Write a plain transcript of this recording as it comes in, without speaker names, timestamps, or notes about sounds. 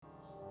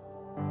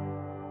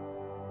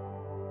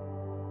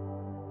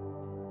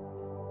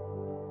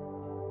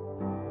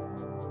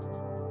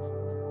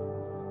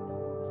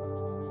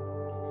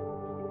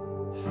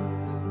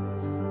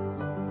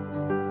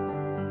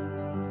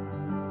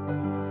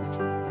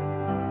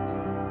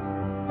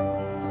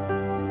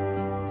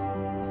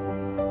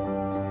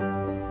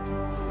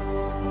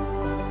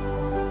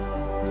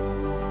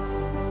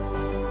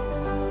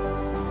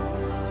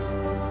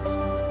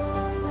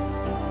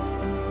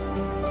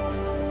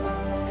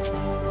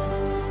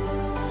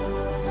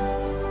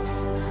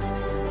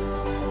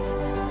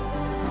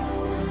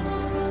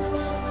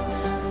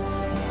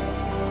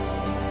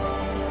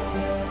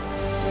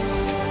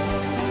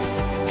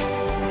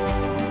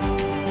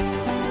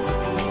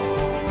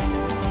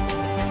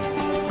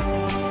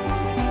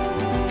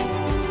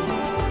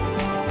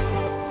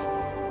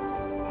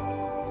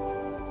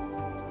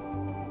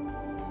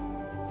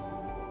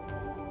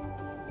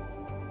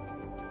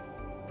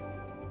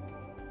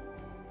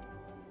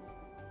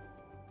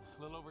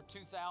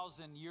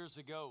2,000 years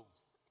ago,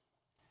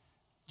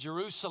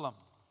 Jerusalem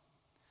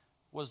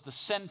was the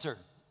center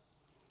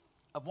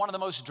of one of the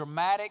most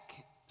dramatic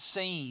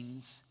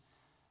scenes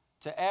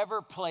to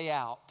ever play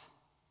out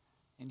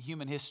in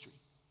human history.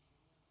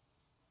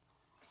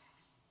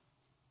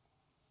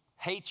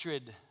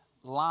 Hatred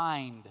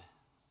lined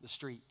the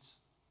streets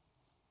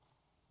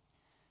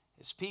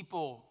as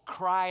people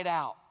cried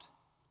out,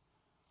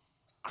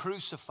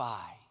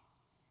 "Crucify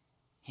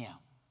him."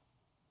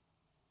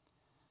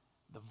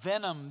 The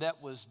venom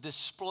that was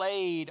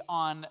displayed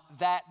on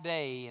that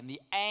day, and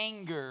the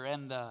anger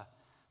and the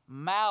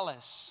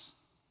malice.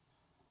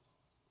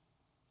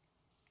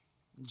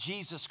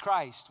 Jesus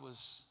Christ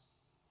was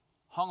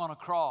hung on a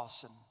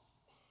cross and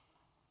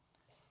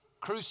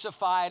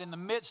crucified in the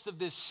midst of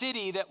this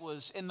city that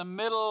was in the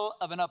middle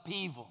of an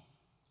upheaval.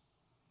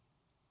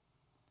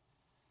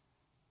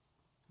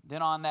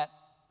 Then on that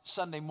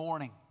Sunday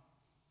morning,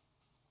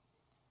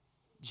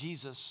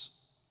 Jesus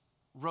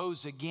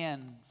rose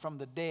again from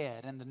the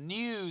dead, and the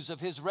news of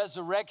his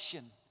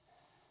resurrection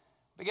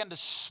began to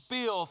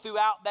spill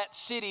throughout that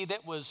city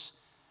that was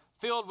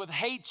filled with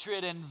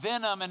hatred and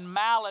venom and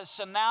malice.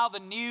 And now the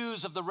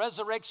news of the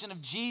resurrection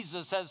of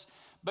Jesus has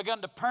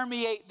begun to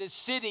permeate this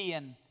city.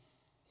 And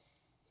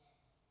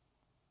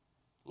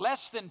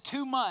less than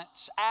 2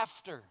 months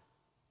after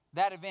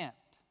that event,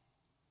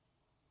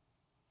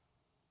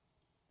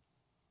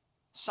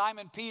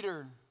 Simon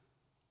Peter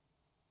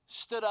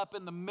stood up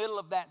in the middle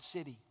of that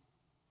city.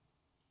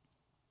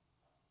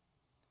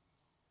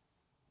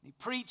 He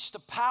preached a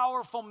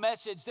powerful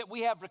message that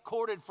we have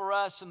recorded for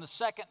us in the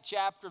 2nd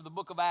chapter of the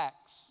book of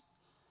Acts.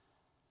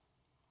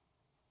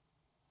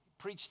 He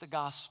preached the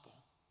gospel.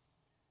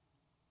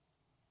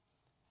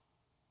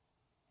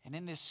 And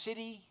in this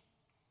city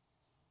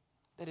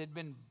that had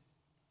been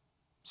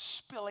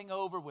spilling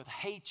over with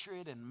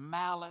hatred and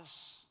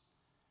malice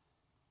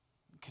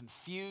and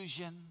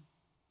confusion,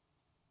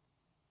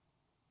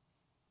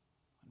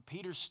 when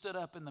Peter stood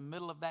up in the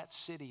middle of that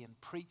city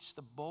and preached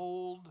the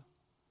bold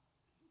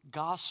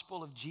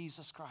gospel of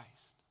Jesus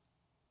Christ,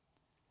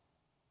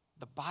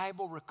 the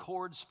Bible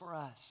records for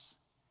us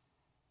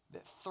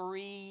that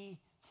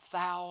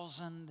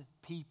 3,000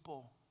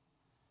 people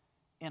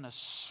in a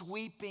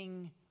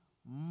sweeping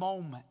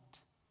moment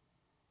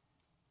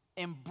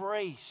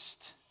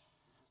embraced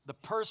the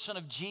person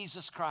of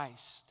Jesus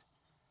Christ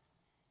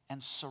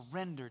and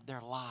surrendered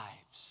their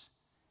lives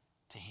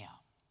to him.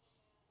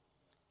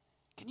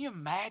 Can you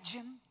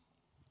imagine?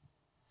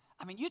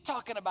 I mean, you're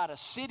talking about a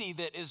city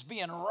that is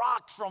being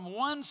rocked from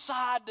one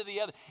side to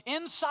the other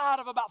inside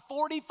of about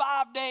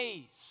 45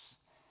 days.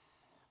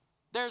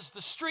 There's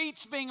the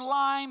streets being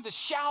lined, the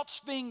shouts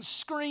being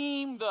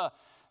screamed, the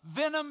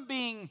venom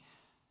being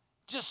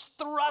just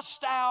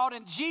thrust out,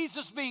 and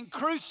Jesus being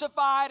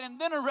crucified, and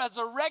then a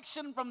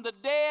resurrection from the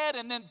dead,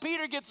 and then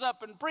Peter gets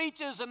up and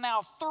preaches, and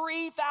now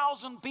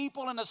 3,000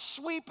 people in a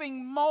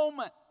sweeping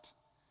moment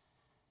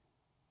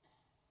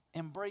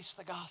embrace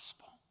the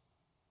gospel.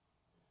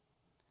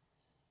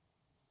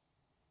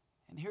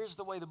 And here's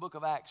the way the book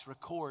of Acts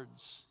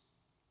records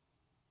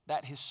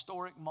that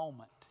historic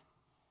moment.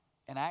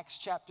 In Acts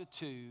chapter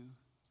 2,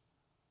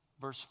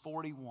 verse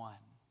 41.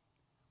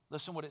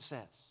 Listen what it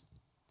says.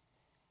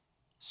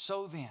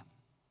 So then,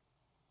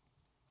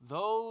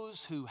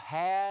 those who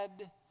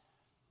had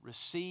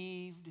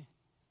received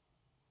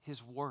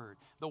his word.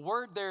 The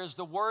word there is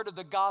the word of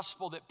the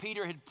gospel that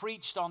Peter had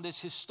preached on this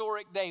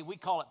historic day. We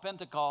call it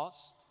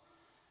Pentecost.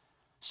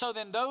 So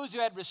then those who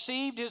had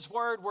received his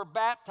word were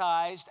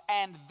baptized,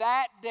 and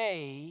that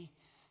day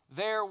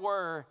there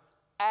were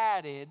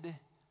added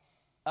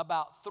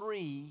about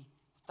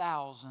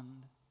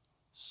 3,000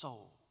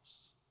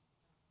 souls.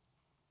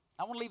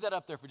 I want to leave that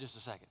up there for just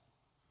a second.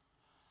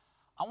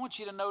 I want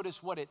you to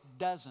notice what it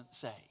doesn't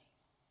say.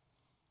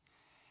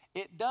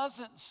 It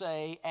doesn't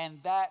say,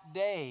 and that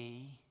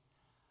day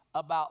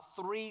about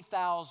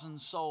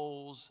 3,000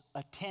 souls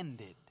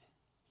attended.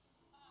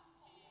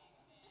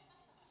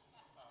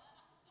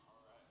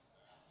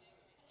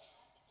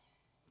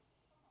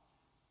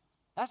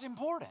 That's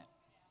important.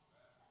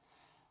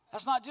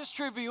 That's not just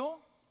trivial.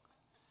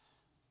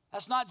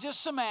 That's not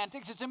just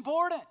semantics. It's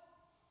important.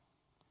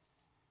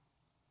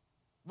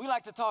 We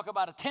like to talk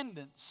about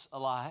attendance a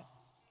lot.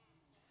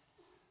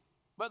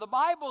 But the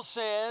Bible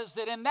says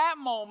that in that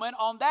moment,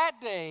 on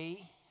that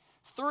day,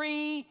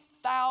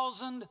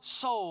 3,000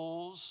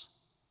 souls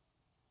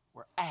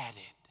were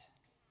added.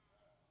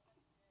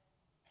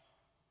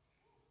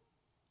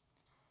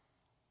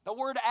 The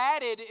word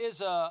added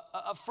is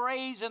a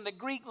phrase in the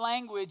Greek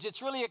language.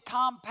 It's really a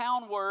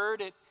compound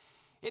word.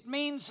 It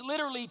means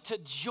literally to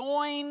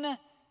join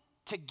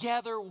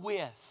together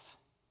with.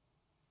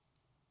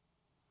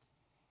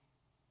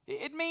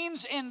 It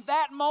means in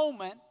that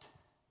moment,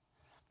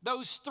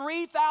 those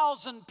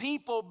 3,000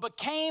 people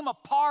became a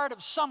part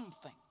of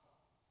something.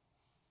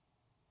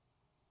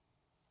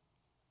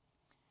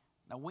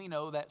 Now we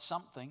know that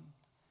something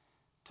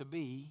to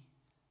be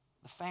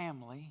the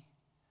family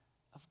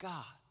of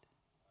God.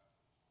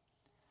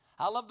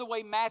 I love the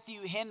way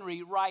Matthew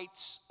Henry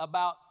writes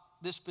about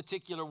this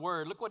particular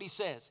word. Look what he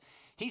says.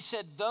 He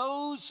said,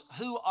 those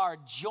who are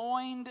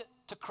joined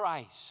to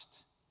Christ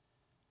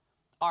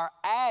are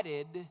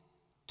added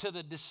to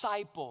the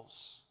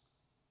disciples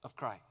of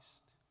Christ.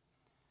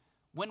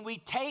 When we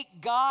take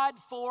God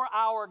for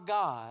our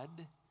God,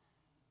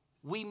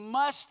 we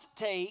must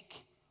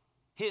take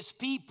His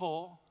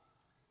people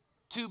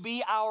to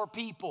be our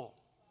people.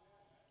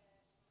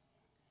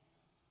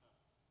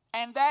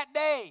 And that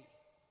day,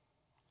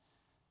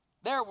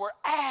 there were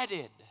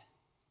added.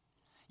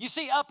 You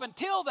see, up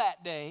until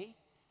that day,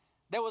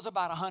 there was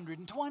about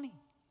 120.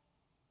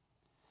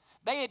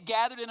 They had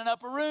gathered in an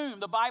upper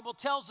room. The Bible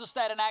tells us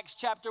that in Acts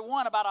chapter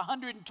 1, about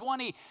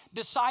 120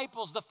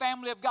 disciples, the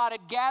family of God,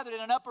 had gathered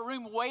in an upper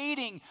room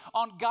waiting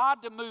on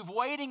God to move,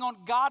 waiting on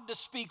God to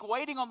speak,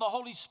 waiting on the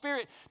Holy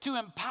Spirit to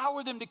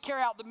empower them to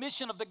carry out the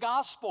mission of the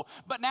gospel.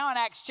 But now in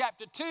Acts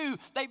chapter 2,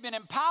 they've been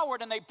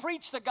empowered and they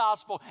preached the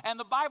gospel. And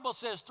the Bible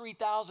says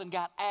 3,000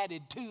 got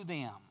added to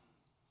them.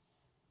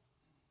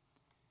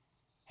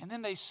 And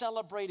then they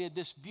celebrated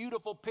this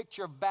beautiful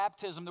picture of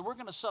baptism that we're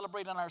going to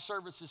celebrate in our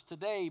services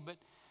today. But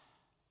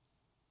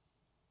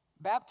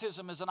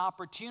baptism is an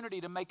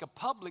opportunity to make a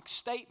public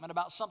statement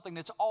about something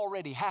that's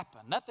already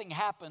happened. Nothing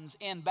happens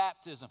in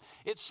baptism.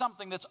 It's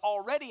something that's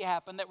already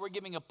happened that we're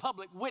giving a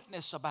public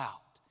witness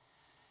about.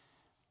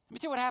 Let me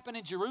tell you what happened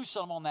in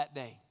Jerusalem on that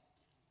day.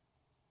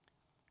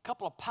 A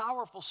couple of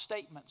powerful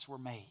statements were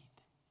made.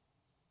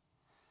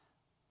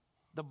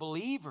 The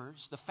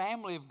believers, the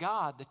family of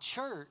God, the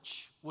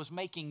church was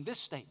making this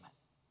statement.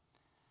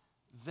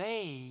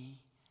 They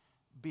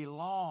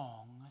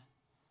belong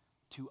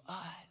to us.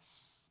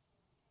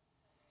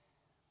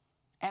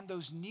 And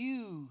those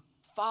new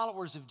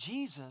followers of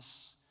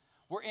Jesus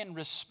were in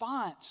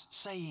response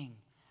saying,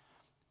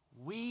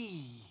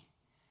 we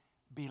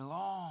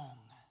belong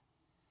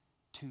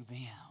to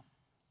them.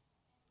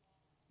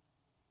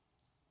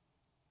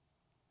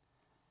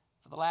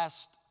 For the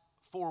last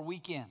 4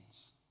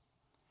 weekends,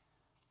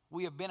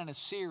 we have been in a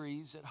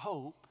series at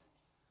Hope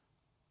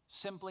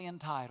simply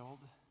entitled,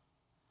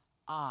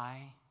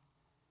 I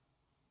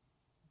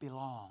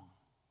Belong.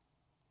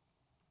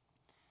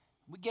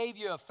 We gave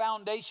you a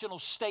foundational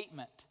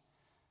statement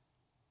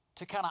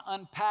to kind of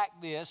unpack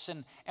this.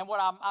 And what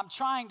I'm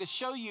trying to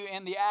show you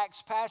in the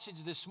Acts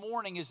passage this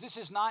morning is this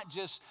is not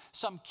just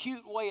some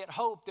cute way at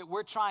Hope that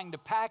we're trying to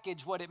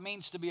package what it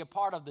means to be a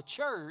part of the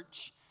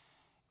church.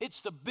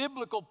 It's the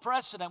biblical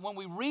precedent. When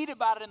we read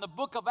about it in the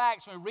book of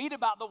Acts, when we read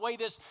about the way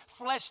this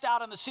fleshed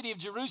out in the city of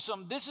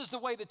Jerusalem, this is the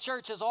way the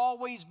church has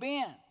always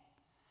been.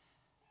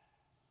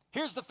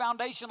 Here's the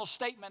foundational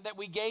statement that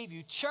we gave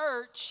you.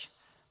 Church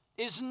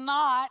is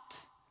not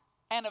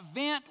an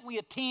event we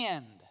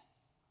attend.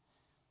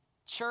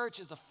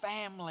 Church is a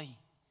family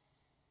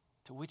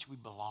to which we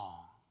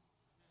belong.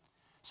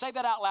 Say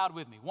that out loud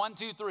with me. 1,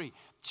 2, 3.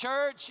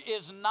 Church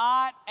is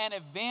not an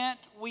event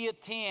we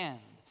attend.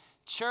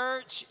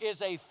 Church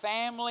is a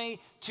family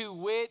to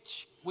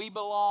which we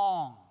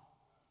belong.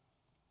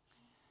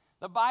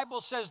 The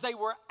Bible says they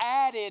were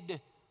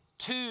added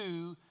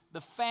to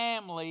the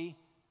family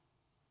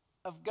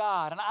of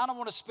God. And I don't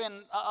want to spend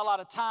a lot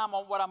of time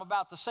on what I'm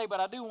about to say, but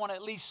I do want to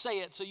at least say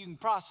it so you can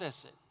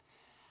process it.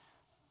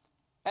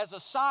 As a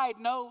side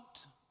note,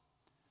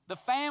 the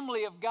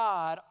family of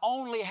God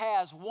only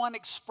has one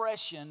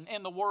expression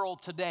in the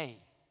world today,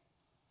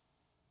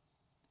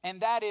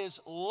 and that is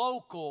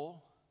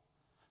local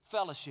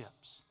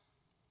fellowships.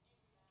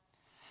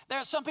 There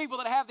are some people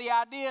that have the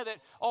idea that,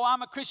 oh,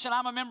 I'm a Christian,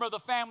 I'm a member of the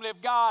family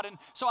of God, and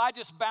so I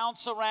just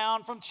bounce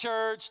around from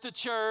church to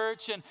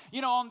church, and,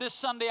 you know, on this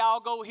Sunday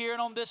I'll go here,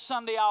 and on this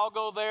Sunday I'll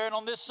go there, and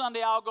on this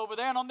Sunday I'll go over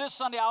there, and on this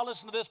Sunday I'll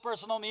listen to this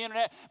person on the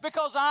internet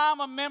because I'm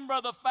a member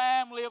of the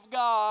family of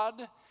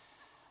God.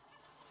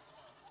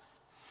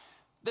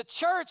 The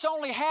church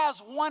only has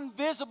one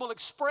visible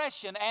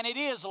expression, and it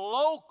is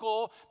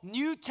local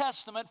New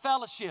Testament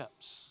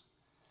fellowships.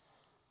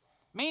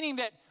 Meaning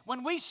that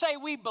when we say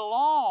we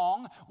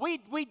belong,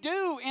 we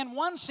do in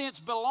one sense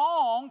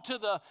belong to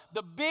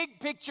the big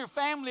picture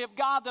family of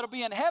God that'll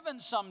be in heaven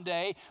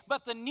someday.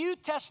 But the New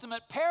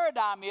Testament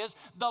paradigm is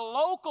the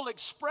local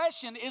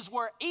expression is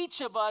where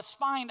each of us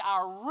find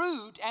our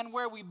root and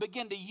where we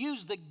begin to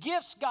use the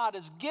gifts God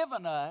has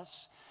given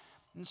us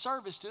in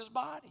service to His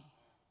body.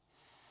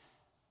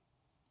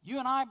 You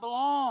and I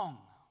belong.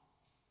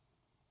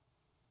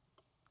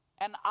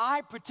 And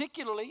I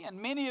particularly,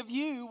 and many of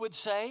you would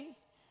say,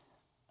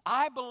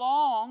 I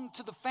belong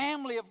to the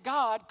family of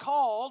God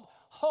called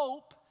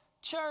Hope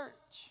Church.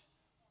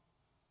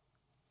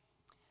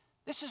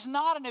 This is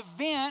not an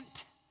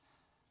event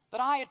that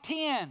I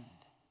attend.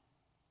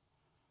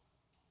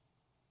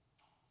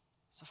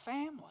 It's a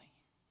family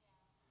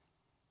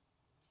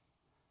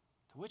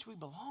to which we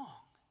belong.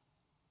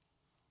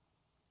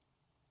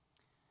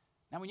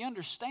 Now, when you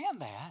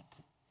understand that,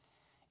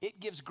 it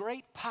gives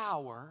great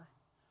power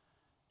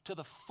to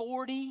the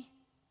 40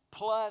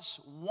 plus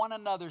one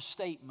another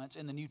statements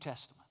in the New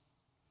Testament.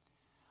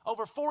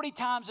 Over 40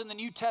 times in the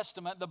New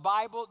Testament, the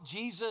Bible,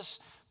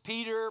 Jesus,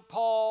 Peter,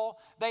 Paul,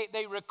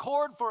 they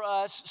record for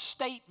us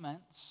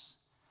statements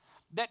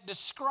that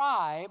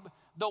describe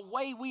the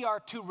way we are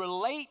to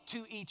relate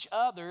to each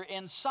other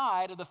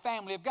inside of the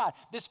family of God.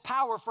 This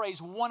power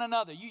phrase, one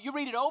another. You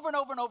read it over and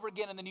over and over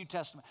again in the New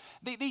Testament.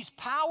 These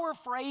power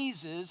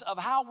phrases of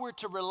how we're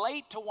to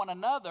relate to one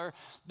another,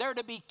 they're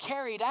to be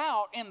carried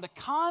out in the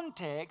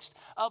context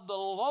of the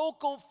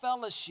local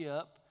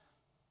fellowship,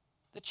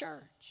 the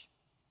church.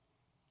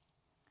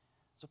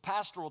 As a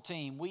pastoral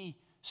team, we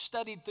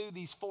studied through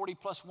these 40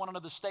 plus one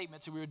another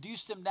statements, and we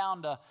reduced them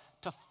down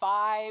to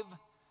 5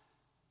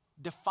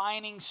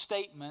 defining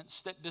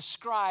statements that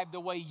describe the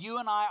way you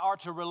and I are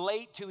to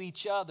relate to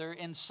each other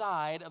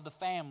inside of the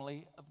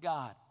family of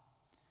God.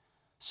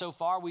 So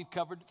far, we've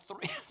covered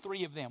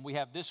three of them. We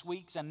have this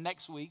week's and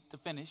next week to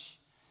finish.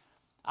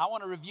 I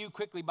want to review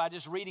quickly by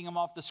just reading them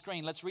off the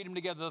screen. Let's read them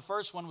together. The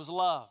first one was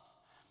love.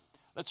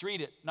 Let's read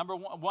it. Number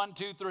 1,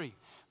 2, 3.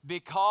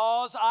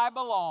 Because I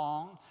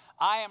belong,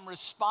 I am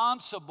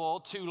responsible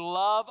to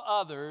love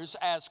others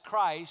as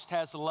Christ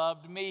has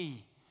loved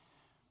me.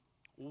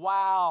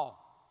 Wow.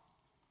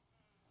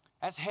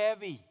 That's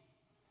heavy.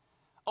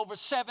 Over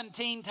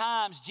 17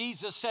 times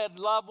Jesus said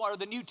love one, or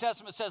the New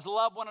Testament says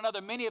love one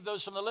another. Many of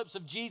those from the lips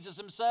of Jesus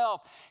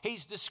himself.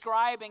 He's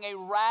describing a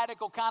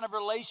radical kind of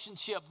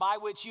relationship by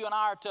which you and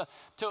I are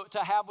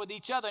to have with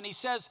each other. And he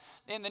says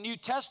in the New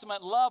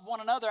Testament, love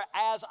one another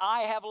as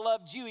I have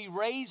loved you. He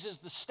raises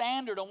the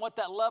standard on what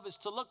that love is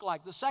to look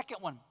like. The second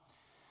one,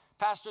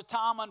 Pastor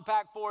Tom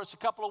unpacked for us a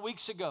couple of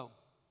weeks ago.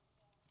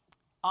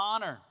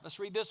 Honor. Let's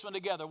read this one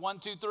together. 1,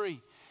 2,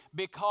 3.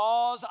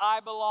 Because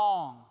I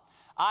belong,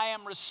 I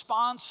am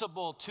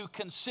responsible to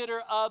consider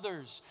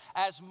others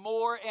as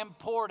more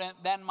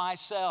important than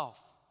myself.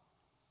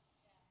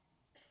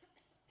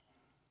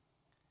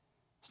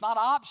 It's not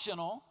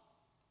optional.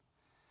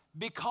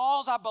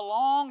 Because I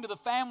belong to the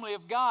family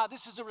of God,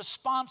 this is a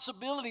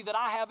responsibility that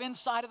I have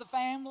inside of the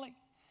family.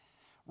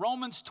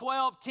 Romans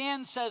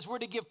 12:10 says we're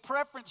to give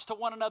preference to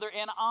one another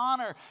in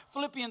honor.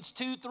 Philippians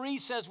 2:3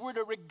 says we're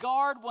to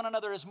regard one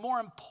another as more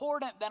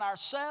important than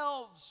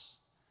ourselves.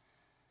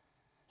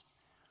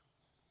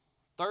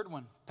 Third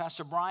one,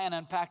 Pastor Brian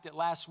unpacked it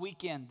last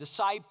weekend.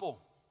 Disciple.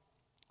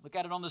 Look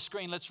at it on the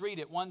screen. Let's read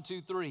it. 1,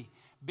 2, 3.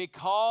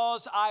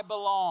 Because I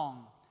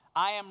belong,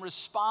 I am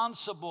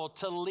responsible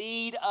to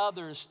lead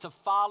others to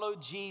follow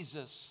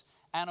Jesus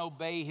and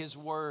obey his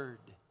word.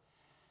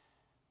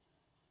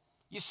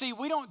 You see,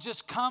 we don't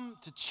just come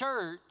to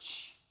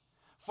church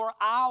for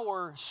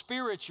our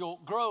spiritual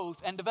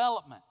growth and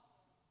development.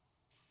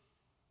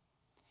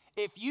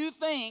 If you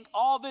think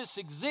all this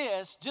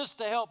exists just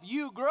to help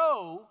you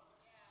grow,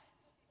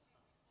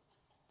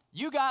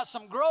 you got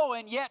some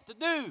growing yet to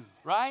do,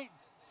 right?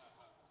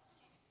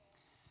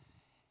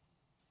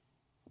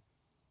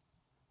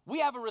 We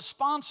have a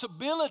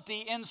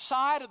responsibility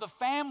inside of the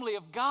family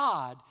of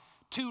God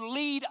to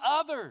lead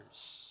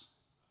others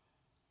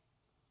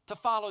to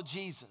follow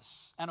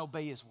Jesus and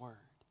obey his word.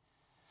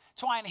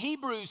 That's why in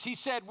Hebrews he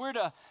said we're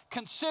to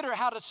consider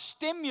how to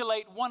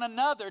stimulate one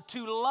another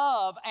to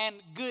love and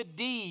good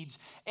deeds.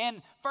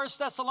 In 1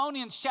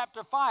 Thessalonians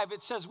chapter 5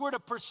 it says we're to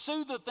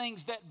pursue the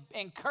things that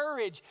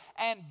encourage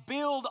and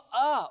build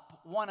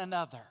up one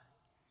another.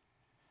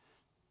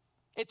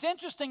 It's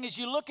interesting as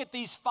you look at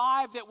these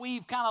 5 that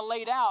we've kind of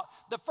laid out.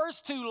 The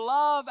first 2,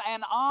 love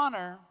and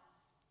honor,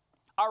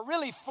 are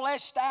really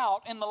fleshed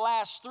out in the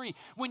last 3.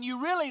 When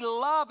you really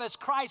love as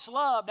Christ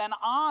loved and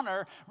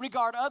honor,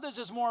 regard others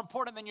as more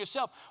important than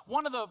yourself,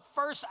 one of the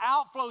first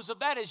outflows of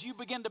that is you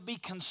begin to be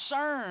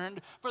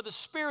concerned for the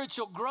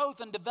spiritual growth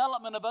and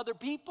development of other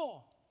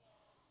people.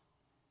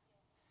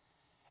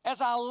 As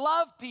I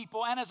love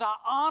people and as I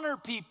honor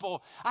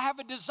people, I have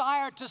a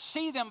desire to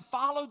see them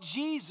follow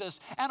Jesus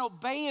and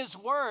obey his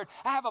word.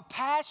 I have a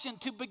passion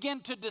to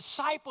begin to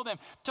disciple them,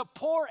 to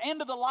pour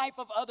into the life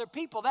of other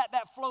people.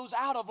 That flows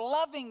out of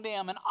loving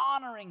them and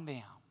honoring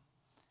them.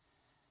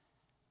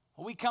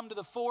 Well, we come to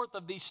the fourth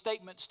of these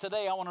statements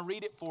today. I want to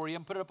read it for you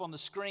and put it up on the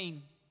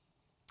screen.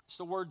 It's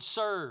the word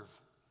serve.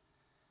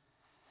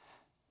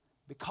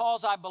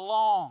 Because I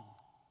belong,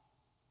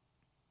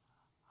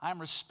 I'm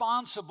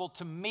responsible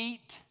to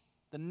meet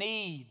the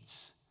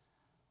needs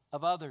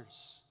of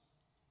others.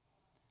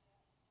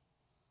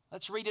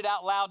 Let's read it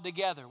out loud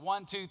together.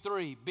 1, 2,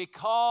 3.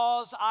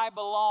 Because I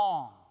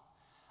belong,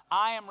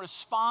 I am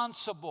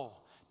responsible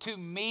to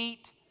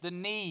meet the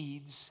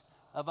needs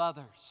of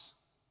others.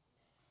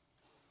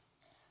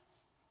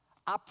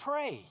 I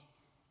pray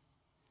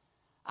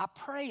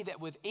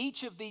that with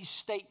each of these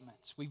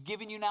statements, we've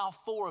given you now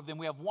 4 of them.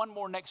 We have one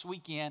more next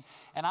weekend,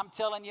 and I'm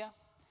telling you,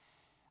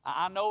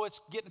 I know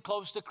it's getting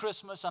close to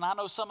Christmas, and I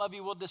know some of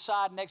you will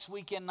decide next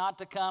weekend not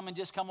to come and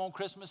just come on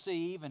Christmas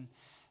Eve, and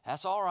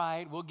that's all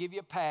right. We'll give you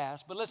a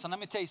pass. But listen, let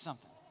me tell you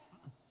something.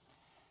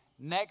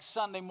 Next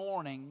Sunday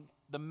morning,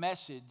 the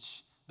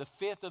message, the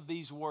 5th of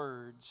these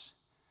words,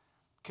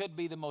 could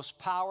be the most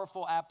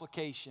powerful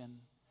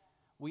application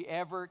we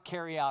ever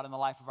carry out in the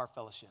life of our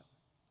fellowship.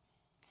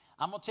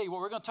 I'm going to tell you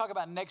what we're going to talk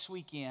about next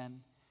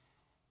weekend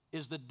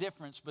is the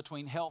difference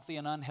between healthy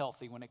and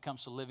unhealthy when it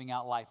comes to living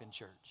out life in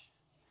church.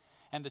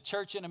 And the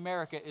church in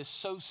America is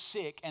so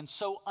sick and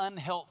so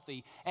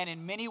unhealthy. And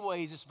in many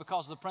ways, it's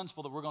because of the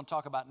principle that we're going to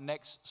talk about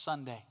next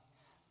Sunday.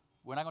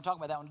 We're not going to talk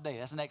about that one today.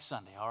 That's next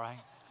Sunday, all right?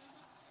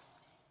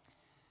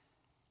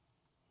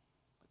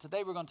 But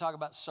today we're going to talk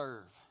about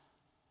serve.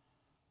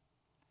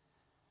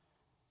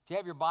 If you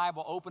have your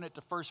Bible, open it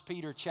to 1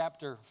 Peter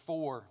chapter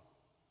 4,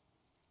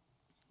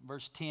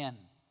 verse 10.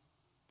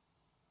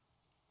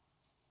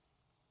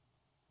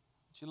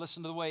 You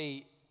listen to the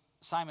way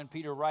Simon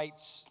Peter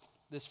writes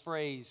this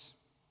phrase.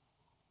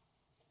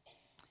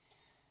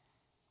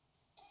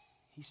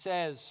 He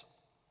says,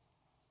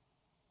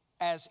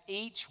 as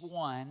each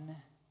one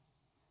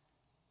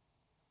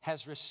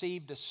has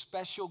received a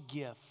special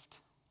gift,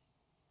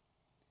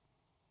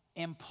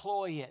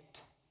 employ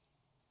it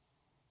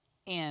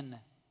in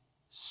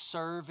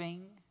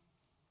serving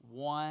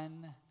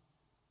one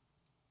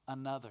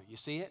another. You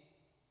see it?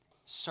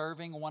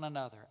 Serving one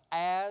another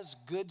as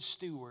good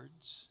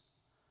stewards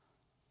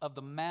of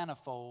the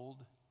manifold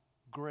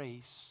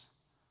grace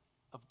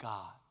of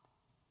God.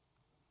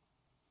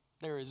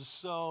 There is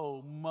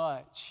so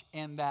much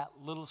in that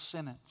little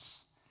sentence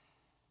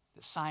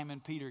that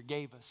Simon Peter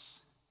gave us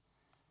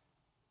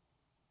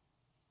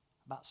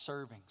about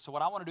serving. So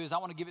what I want to do is I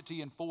want to give it to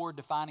you in 4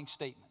 defining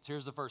statements.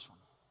 Here's the first one.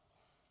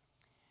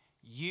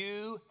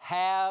 You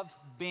have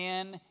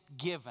been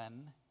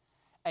given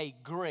a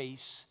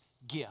grace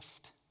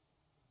gift.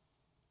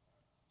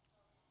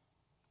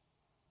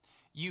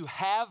 You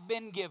have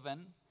been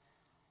given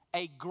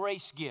a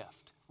grace gift.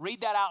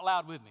 Read that out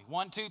loud with me.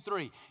 1, 2,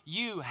 3.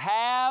 You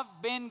have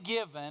been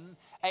given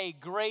a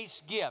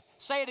grace gift.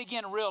 Say it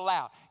again real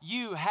loud.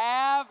 You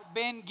have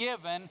been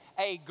given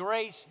a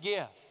grace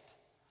gift.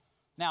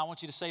 Now I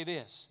want you to say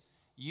this.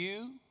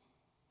 You,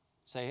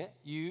 say it,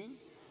 you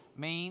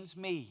means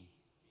me.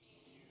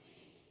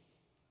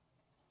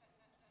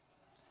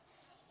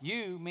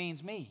 You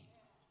means me.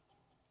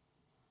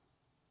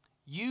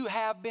 You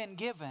have been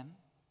given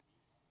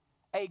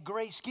a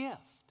grace gift.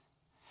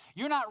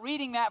 You're not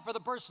reading that for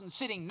the person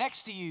sitting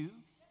next to you.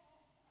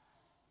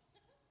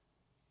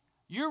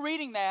 You're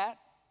reading that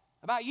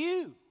about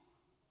you.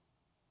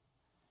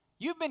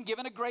 You've been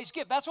given a grace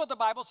gift. That's what the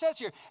Bible says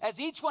here. As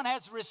each one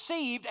has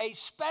received a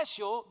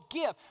special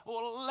gift.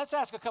 Well, let's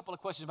ask a couple of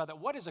questions about that.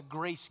 What is a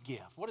grace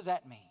gift? What does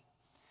that mean?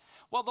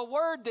 Well, the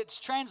word that's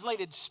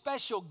translated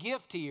special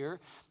gift here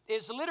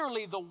is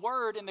literally the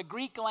word in the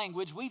Greek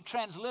language. We've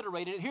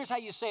transliterated it. Here's how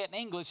you say it in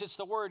English. It's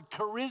the word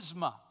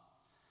charisma.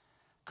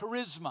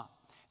 Charisma.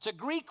 It's a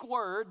Greek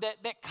word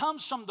that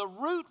comes from the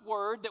root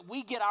word that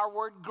we get our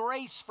word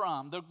grace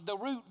from. The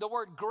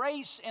word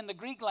grace in the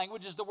Greek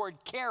language is the word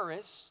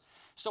charis.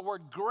 It's the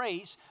word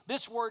grace.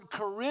 This word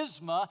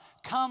charisma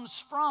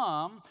comes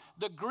from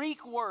the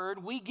Greek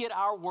word we get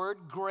our word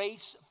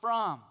grace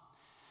from.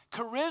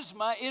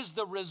 Charisma is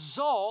the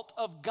result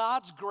of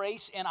God's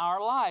grace in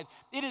our life.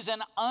 It is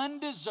an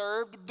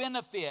undeserved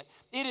benefit.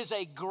 It is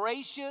a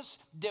gracious,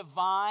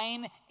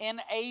 divine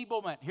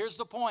enablement. Here's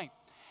the point.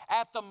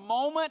 At the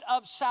moment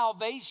of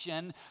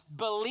salvation,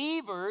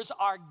 believers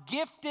are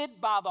gifted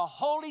by the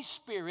Holy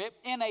Spirit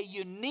in a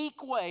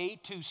unique way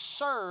to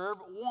serve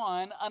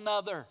one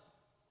another.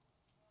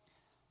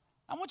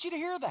 I want you to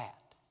hear that.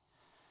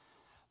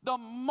 The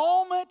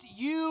moment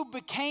you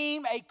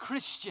became a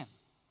Christian,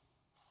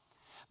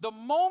 the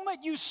moment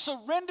you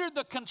surrendered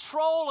the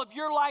control of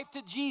your life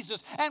to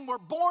Jesus and were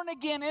born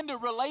again into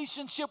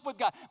relationship with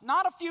God,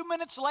 not a few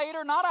minutes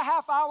later, not a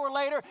half hour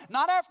later,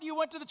 not after you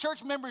went to the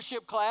church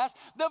membership class,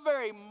 the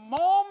very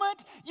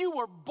moment you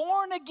were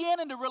born again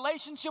into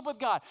relationship with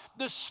God,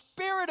 the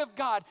Spirit of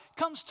God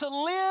comes to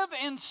live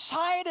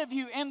inside of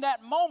you in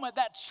that moment,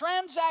 that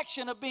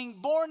transaction of being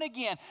born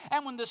again.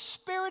 And when the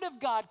Spirit of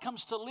God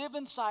comes to live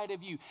inside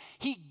of you,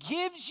 He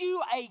gives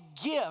you a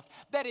gift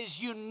that is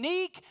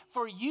unique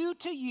for you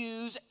to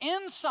use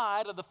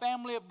inside of the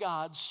family of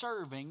God,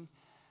 serving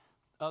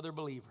other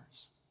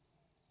believers.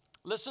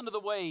 Listen to the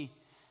way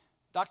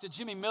Dr.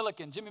 Jimmy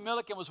Milliken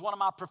was one of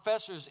my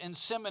professors in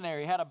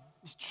seminary, had a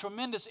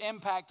tremendous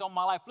impact on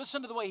my life.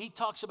 Listen to the way he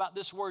talks about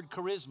this word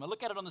charisma.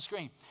 Look at it on the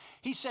screen.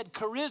 He said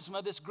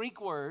charisma, this Greek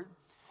word,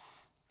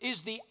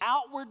 is the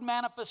outward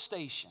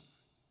manifestation,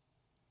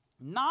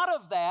 not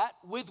of that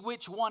with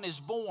which one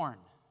is born,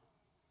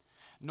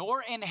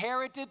 nor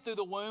inherited through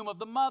the womb of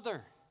the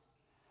mother,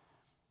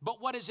 but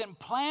what is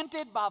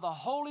implanted by the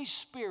Holy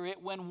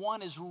Spirit when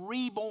one is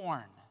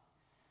reborn.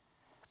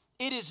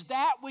 It is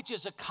that which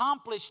is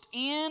accomplished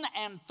in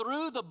and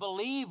through the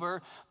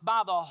believer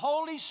by the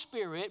Holy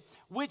Spirit,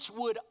 which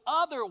would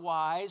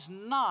otherwise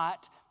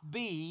not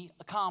be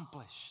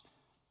accomplished.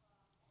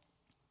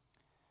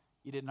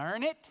 You didn't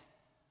earn it.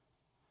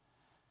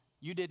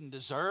 You didn't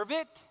deserve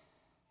it.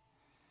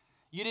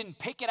 You didn't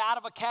pick it out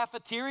of a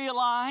cafeteria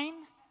line.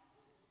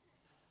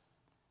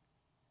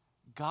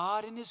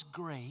 God in His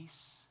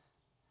grace,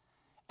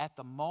 at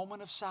the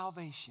moment of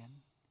salvation,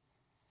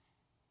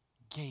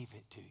 gave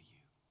it to you.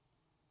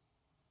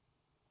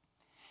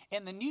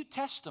 In the New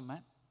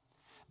Testament,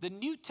 the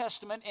New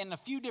Testament in a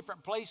few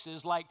different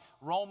places like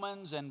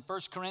Romans and 1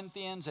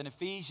 Corinthians and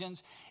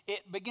Ephesians,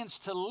 it begins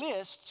to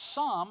list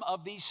some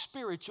of these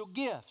spiritual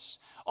gifts.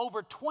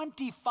 Over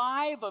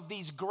 25 of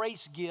these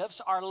grace gifts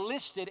are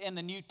listed in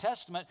the New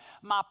Testament.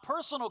 My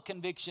personal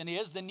conviction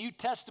is the New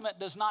Testament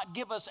does not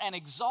give us an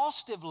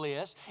exhaustive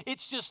list.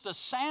 It's just a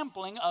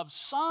sampling of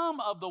some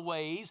of the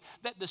ways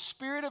that the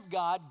Spirit of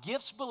God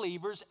gifts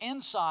believers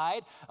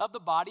inside of the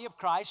body of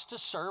Christ to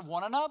serve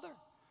one another.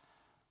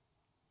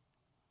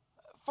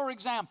 For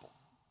example,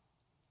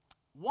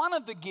 one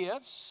of the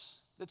gifts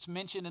that's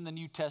mentioned in the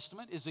New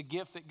Testament is a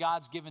gift that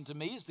God's given to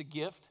me, is the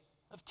gift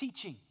of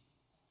teaching.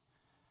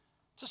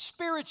 It's a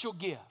spiritual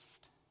gift.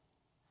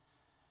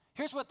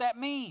 Here's what that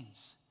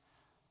means.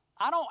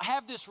 I don't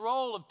have this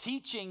role of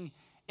teaching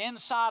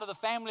inside of the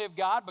family of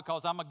God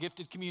because I'm a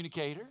gifted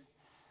communicator.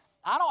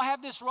 I don't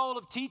have this role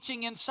of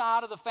teaching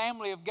inside of the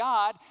family of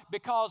God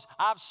because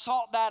I've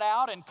sought that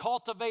out and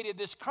cultivated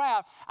this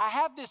craft. I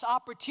have this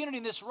opportunity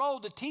and this role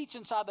to teach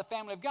inside the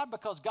family of God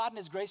because God in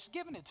His grace has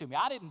given it to me.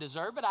 I didn't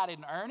deserve it. I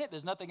didn't earn it.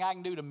 There's nothing I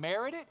can do to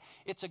merit it.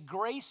 It's a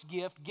grace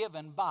gift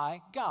given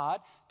by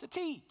God to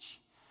teach.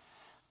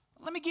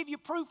 Let me give you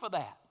proof of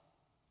that.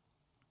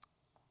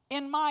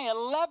 In my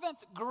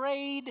 11th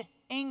grade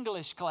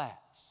English class,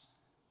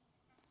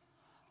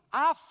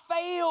 I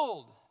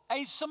failed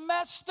a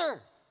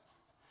semester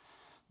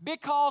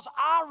because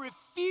I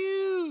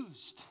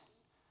refused.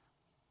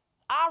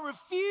 Now,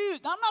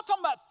 I'm not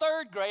talking about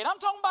 3rd grade. I'm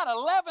talking about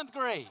 11th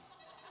grade.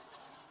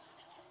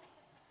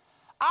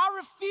 I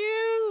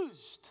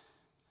refused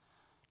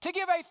to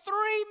give a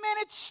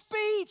 3-minute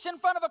speech in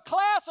front of a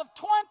class of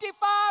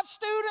 25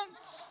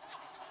 students.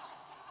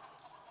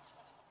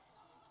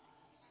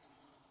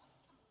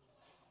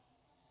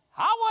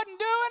 I wasn't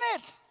doing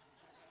it.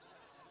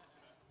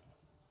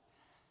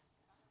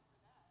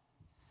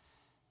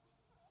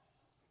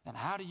 And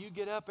how do you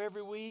get up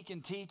every week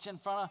and teach in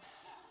front of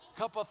a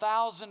couple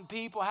thousand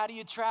people? How do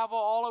you travel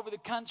all over the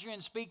country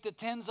and speak to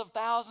tens of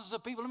thousands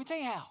of people? Let me tell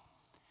you how.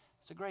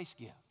 It's a grace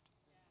gift.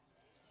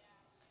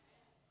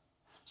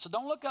 So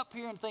don't look up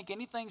here and think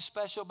anything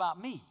special about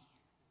me.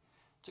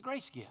 It's a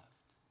grace gift.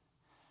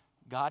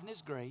 God in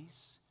His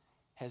grace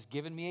has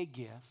given me a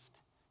gift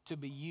to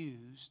be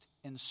used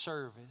in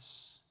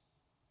service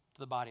to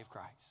the body of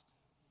Christ.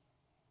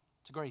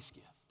 It's a grace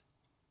gift.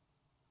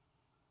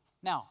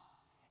 Now,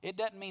 it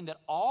doesn't mean that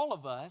all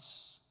of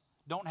us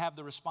don't have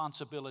the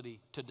responsibility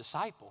to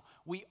disciple.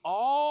 We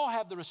all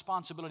have the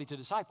responsibility to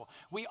disciple.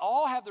 We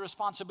all have the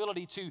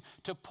responsibility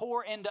to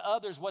pour into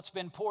others what's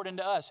been poured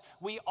into us.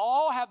 We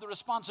all have the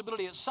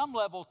responsibility at some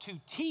level to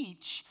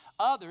teach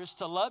others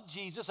to love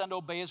Jesus and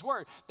obey His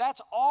word. That's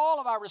all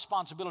of our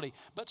responsibility.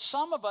 But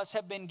some of us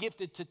have been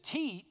gifted to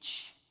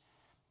teach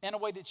in a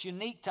way that's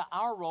unique to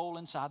our role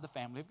inside the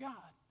family of God.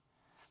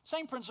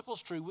 Same principle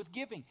is true with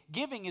giving.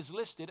 Giving is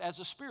listed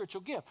as a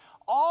spiritual gift.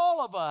 All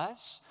of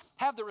us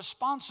have the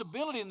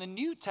responsibility in the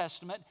New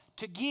Testament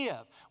to give.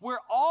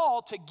 We're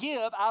all to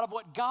give out of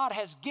what God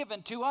has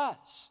given to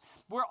us.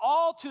 We're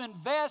all to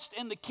invest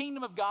in the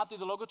kingdom of God through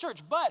the local church.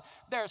 But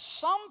there are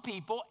some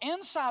people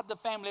inside the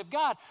family of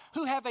God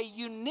who have a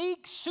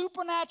unique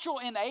supernatural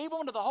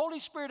enablement of the Holy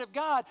Spirit of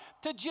God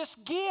to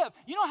just give.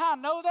 You know how I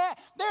know that?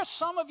 There's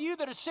some of you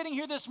that are sitting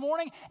here this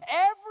morning.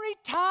 Every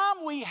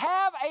time we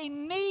have a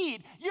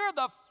need, you're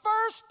the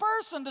first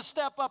person to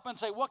step up and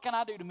say, what can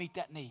I do to meet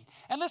that need?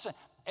 And listen,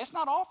 it's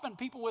not often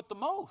people with the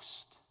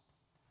most.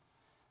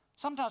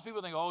 Sometimes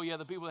people think, oh yeah,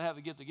 the people that have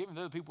the gift of giving,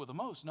 they're the people with the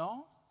most.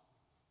 No.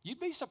 You'd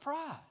be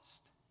surprised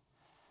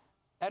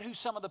at who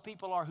some of the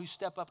people are who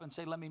step up and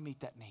say, let me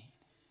meet that need.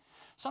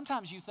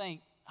 Sometimes you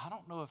think, I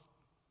don't know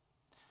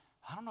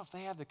if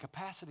they have the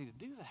capacity to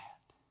do that.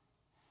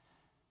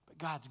 But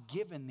God's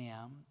given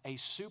them a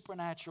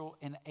supernatural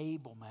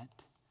enablement,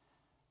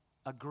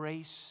 a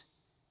grace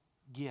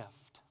gift.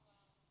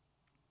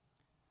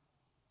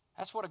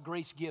 That's what a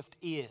grace gift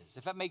is.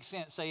 If that makes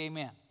sense, say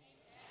amen. Amen.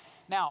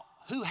 Now,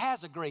 who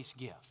has a grace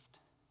gift?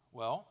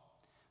 Well,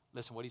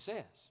 listen what he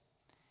says.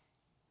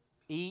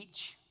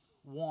 Each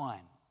one.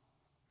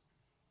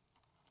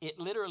 It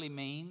literally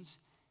means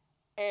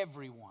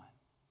everyone.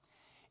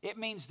 It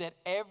means that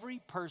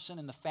every person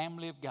in the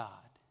family of God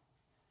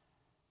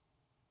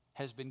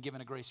has been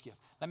given a grace gift.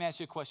 Let me ask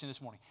you a question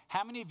this morning.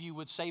 How many of you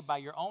would say by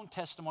your own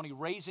testimony,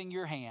 raising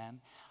your hand,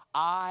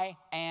 I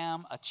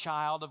am a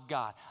child of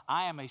God.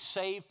 I am a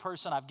saved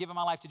person. I've given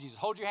my life to Jesus.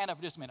 Hold your hand up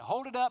for just a minute.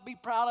 Hold it up. Be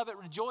proud of it.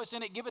 Rejoice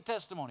in it. Give a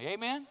testimony.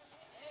 Amen? Amen.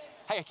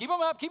 Hey, keep them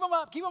up. Keep them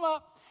up. Keep them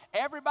up.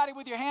 Everybody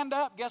with your hand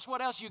up, guess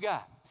what else you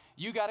got?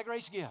 You got a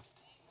grace gift.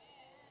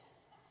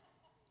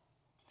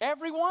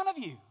 Every one of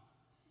you.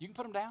 You can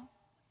put them down.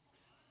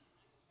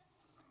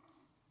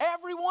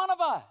 Every one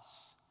of us.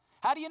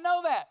 How do you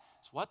know that?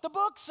 It's what the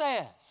book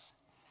says.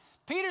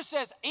 Peter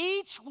says,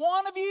 each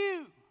one of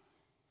you,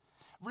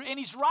 And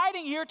he's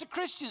writing here to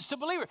Christians, to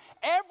believers.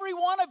 Every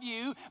one of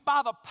you,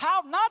 by the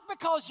power, not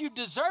because you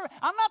deserve it.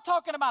 I'm not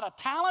talking about a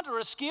talent or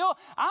a skill.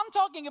 I'm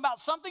talking about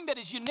something that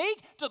is unique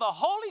to the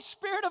Holy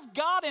Spirit of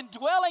God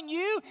indwelling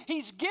you.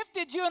 He's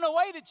gifted you in a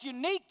way that's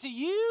unique to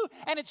you,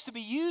 and it's to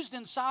be used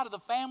inside of the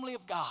family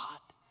of God.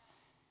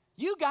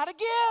 You got a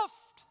gift.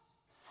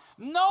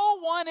 No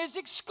one is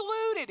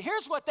excluded.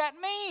 Here's what that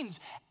means.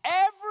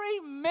 Every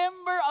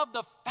member of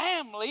the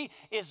family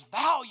is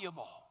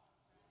valuable.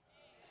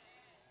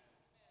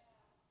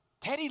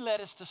 Teddy led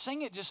us to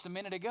sing it just a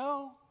minute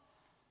ago.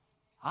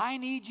 I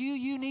need you,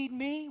 you need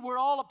me. We're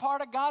all a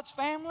part of God's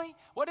family.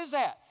 What is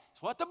that?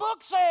 It's what the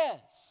book says.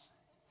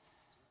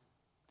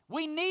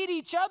 We need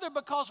each other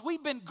because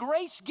we've been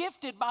grace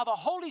gifted by the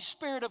Holy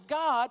Spirit of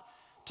God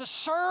to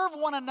serve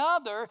one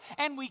another,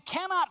 and we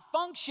cannot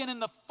function in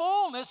the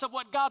fullness of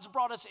what God's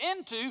brought us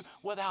into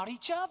without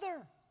each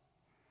other.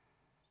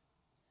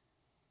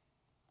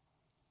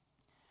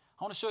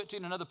 I want to show it to you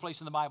in another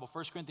place in the Bible,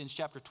 1 Corinthians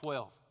chapter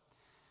 12.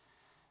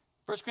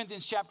 1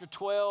 Corinthians chapter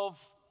 12,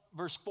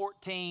 verse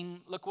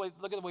 14, look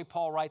at the way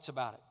Paul writes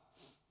about it.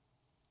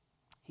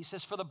 He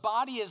says, for the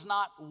body is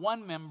not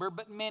one member,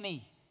 but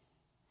many.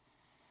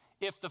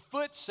 If the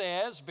foot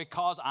says,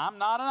 because I'm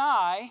not an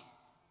eye,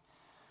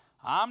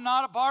 I'm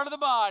not a part of the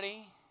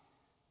body,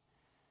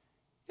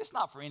 it's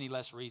not for any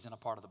less reason a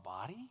part of the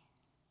body.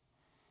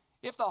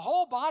 If the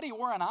whole body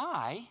were an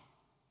eye,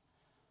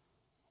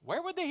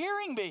 where would the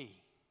hearing be?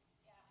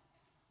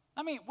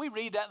 I mean, we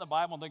read that in the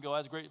Bible and think, oh,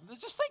 that's great.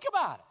 Just think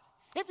about it.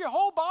 If your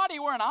whole body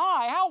were an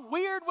eye, how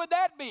weird would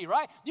that be,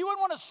 right? You wouldn't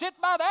want to sit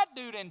by that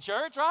dude in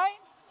church, right?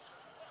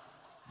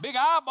 Big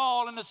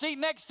eyeball in the seat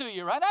next to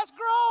you, right? That's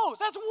gross.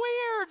 That's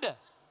weird. If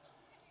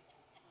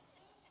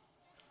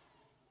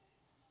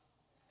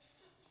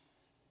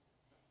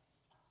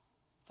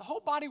the whole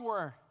body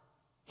were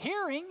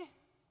hearing,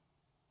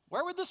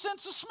 where would the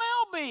sense of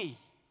smell be?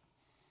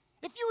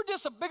 If you were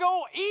just a big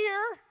old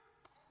ear,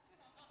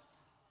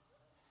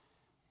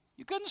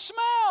 you couldn't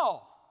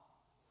smell.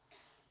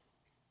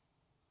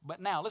 But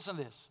now, listen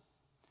to this.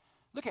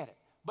 Look at it.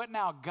 But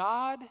now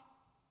God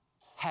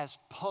has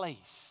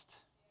placed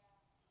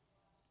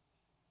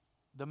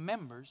the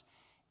members,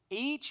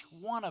 each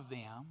one of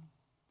them,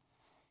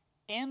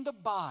 in the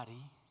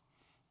body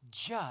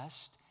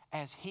just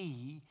as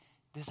He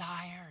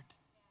desired.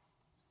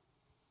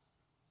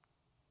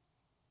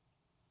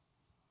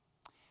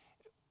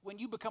 When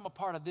you become a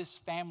part of this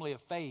family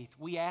of faith,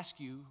 we ask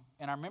you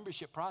in our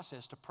membership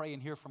process to pray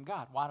and hear from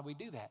God. Why do we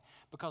do that?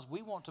 Because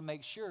we want to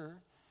make sure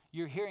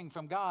you're hearing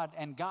from God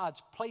and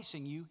God's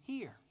placing you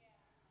here.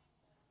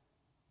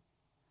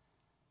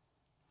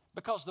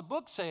 Because the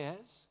book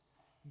says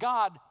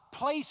God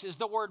places,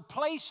 the word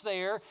place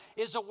there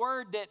is a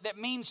word that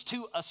means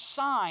to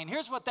assign.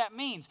 Here's what that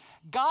means.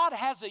 God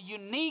has a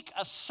unique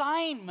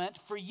assignment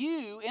for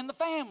you in the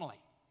family.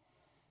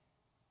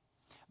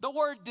 The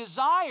word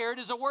desired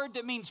is a word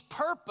that means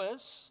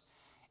purpose.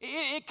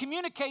 It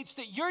communicates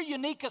that your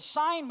unique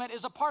assignment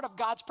is a part of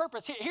God's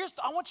purpose.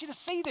 I want you to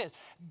see this.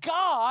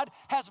 God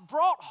has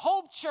brought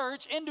Hope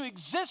Church into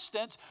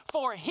existence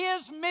for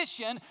His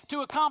mission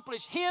to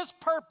accomplish His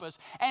purpose.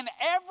 And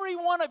every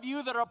one of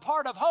you that are a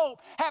part of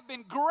Hope have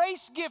been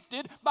grace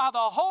gifted by the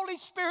Holy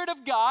Spirit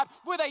of God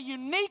with a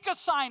unique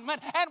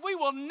assignment, and we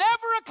will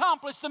never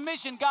accomplish the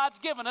mission God's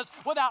given us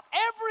without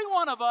every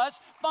one of us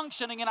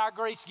functioning in our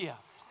grace gift.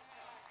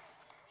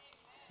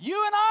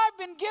 You and I have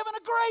been given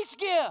a grace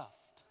gift.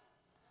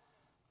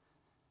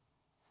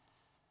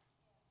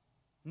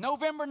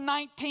 November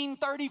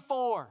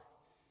 1934,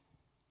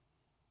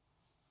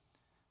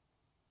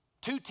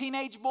 two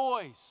teenage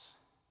boys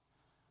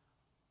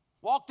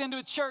walked into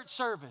a church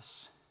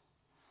service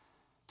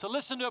to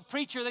listen to a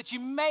preacher that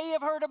you may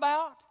have heard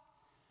about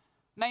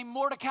named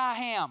Mordecai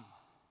Ham.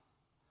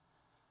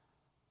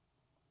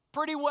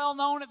 Pretty well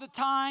known at the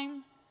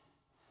time.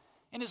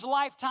 In his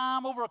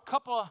lifetime, over a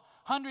couple of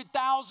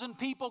 100,000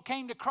 people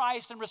came to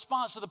Christ in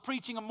response to the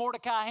preaching of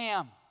Mordecai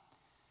Ham.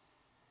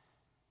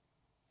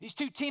 These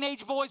two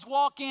teenage boys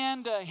walk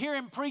in to hear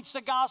him preach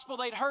the gospel.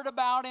 They'd heard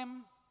about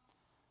him.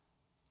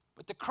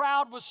 But the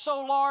crowd was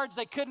so large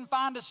they couldn't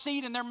find a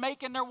seat, and they're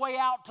making their way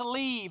out to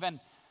leave. And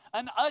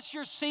an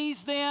usher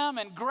sees them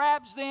and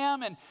grabs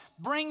them and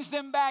brings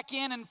them back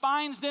in and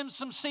finds them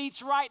some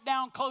seats right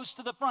down close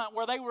to the front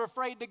where they were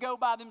afraid to go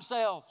by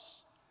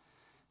themselves.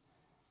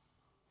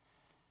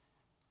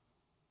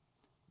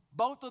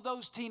 Both of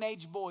those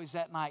teenage boys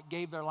that night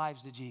gave their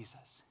lives to Jesus.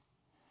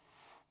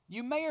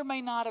 You may or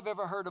may not have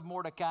ever heard of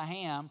Mordecai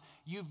Ham.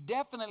 You've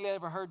definitely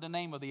ever heard the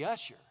name of the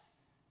usher.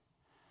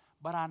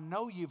 But I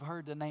know you've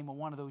heard the name of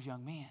one of those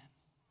young men.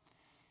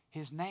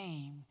 His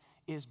name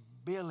is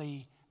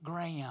Billy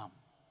Graham.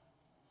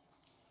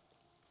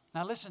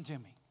 Now listen to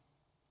me.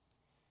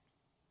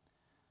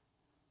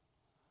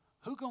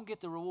 Who's going to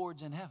get the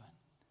rewards in heaven?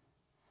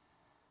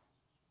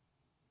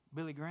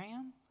 Billy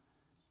Graham?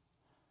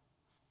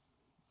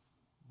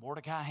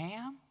 Mordecai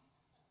Ham?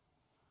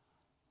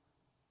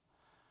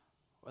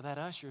 Or that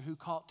usher who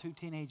caught two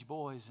teenage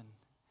boys and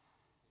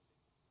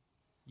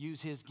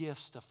use His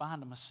gifts to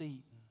find them a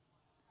seat.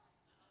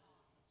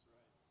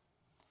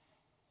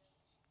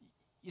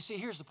 You see,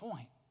 here's the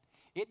point.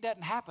 It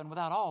doesn't happen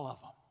without all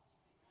of them.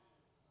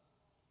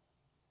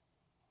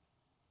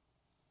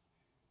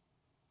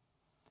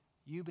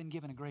 You've been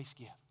given a grace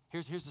gift.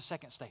 Here's the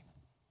second statement.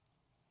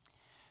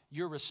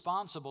 You're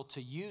responsible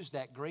to use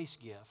that grace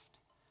gift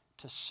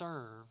to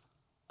serve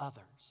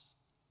others.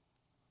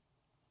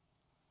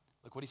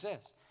 Look what he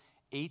says.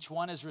 Each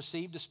one has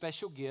received a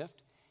special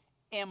gift.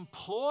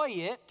 Employ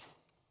it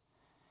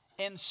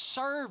in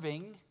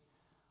serving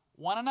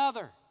one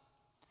another.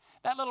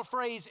 That little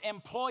phrase,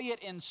 employ it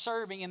in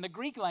serving, in the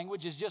Greek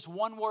language is just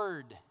one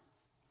word.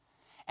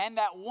 And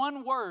that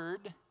one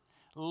word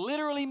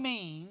literally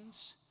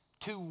means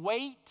to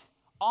wait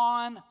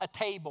on a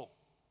table.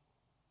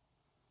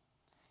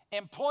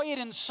 Employ it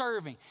in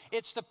serving.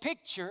 It's the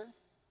picture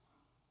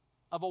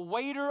of a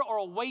waiter or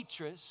a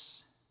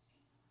waitress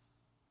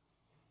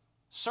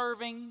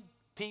serving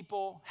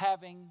people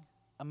having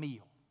a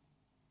meal.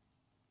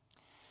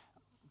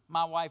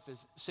 My wife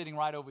is sitting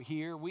right over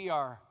here. We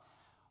are,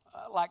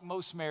 like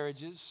most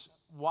marriages,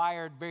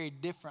 wired very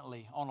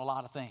differently on a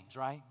lot of things,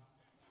 right?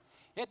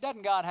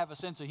 Doesn't God have a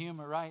sense of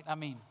humor, right? I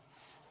mean,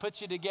 puts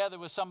you together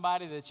with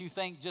somebody that you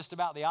think just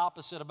about the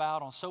opposite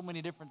about on so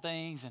many different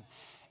things,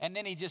 and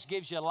then He just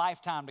gives you a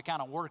lifetime to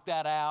kind of work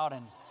that out.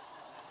 And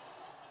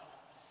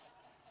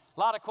a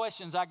lot of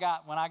questions I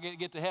got when I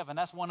get to heaven.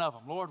 That's one of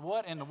them. Lord,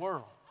 what in the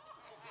world?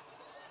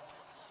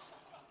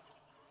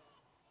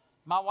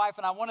 My wife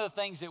and I, one of the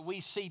things that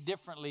we see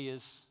differently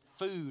is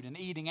food and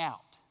eating out.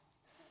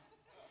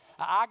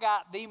 I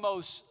got the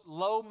most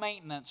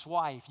low-maintenance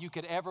wife you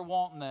could ever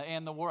want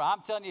in the world.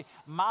 I'm telling you,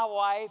 my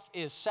wife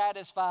is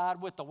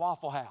satisfied with the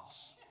Waffle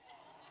House.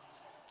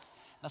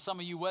 Now, some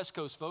of you West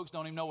Coast folks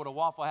don't even know what a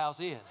Waffle House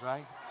is,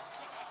 right?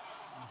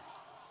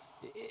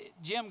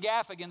 Jim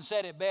Gaffigan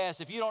said it best.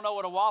 If you don't know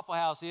what a Waffle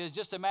House is,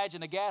 just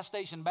imagine a gas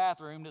station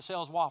bathroom that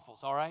sells waffles,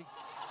 all right?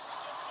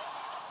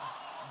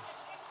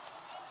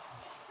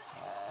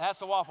 That's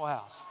the Waffle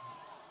House.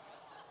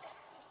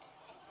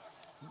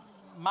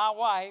 My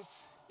wife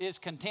is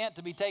content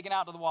to be taken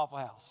out to the Waffle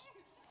House.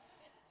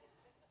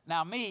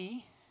 Now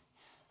me,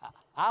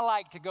 I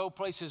like to go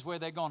places where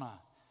they're going to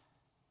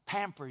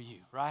pamper you,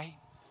 right?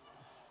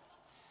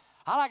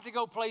 I like to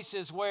go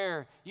places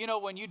where, you know,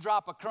 when you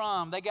drop a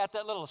crumb, they got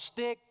that little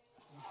stick.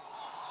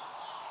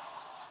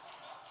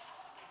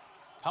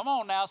 Come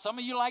on now, some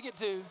of you like it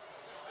too.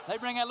 They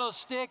bring that little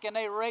stick and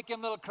they rake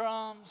them little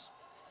crumbs.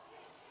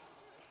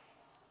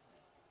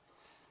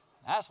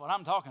 That's what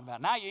I'm talking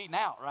about. Now you're eating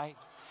out, right?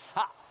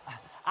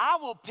 I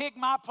will pick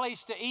my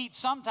place to eat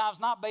sometimes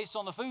not based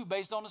on the food,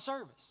 based on the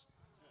service.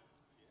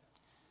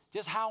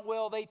 Just how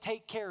well they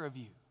take care of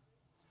you.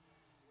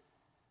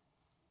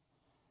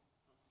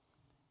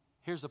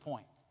 Here's the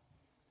point.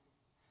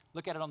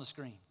 Look at it on the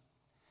screen.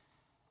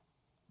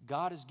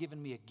 God has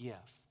given me a gift.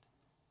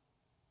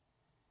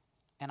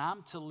 And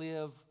I'm to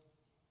live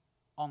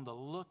on the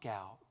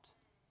lookout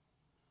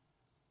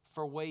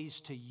for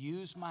ways to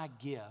use my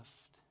gift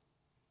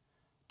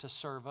to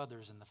serve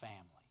others in the family.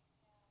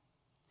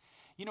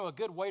 You know, a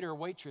good waiter or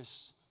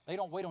waitress, they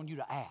don't wait on you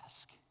to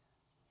ask.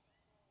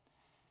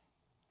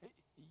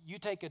 You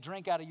take a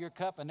drink out of your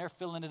cup and they're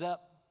filling it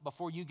up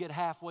before you get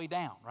halfway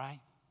down, right?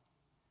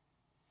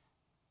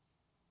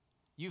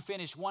 You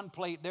finish one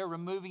plate, they're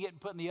removing it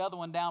and putting the other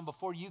one down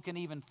before you can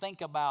even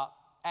think about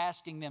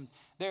asking them.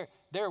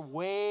 They're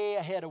way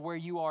ahead of where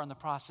you are in the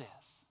process.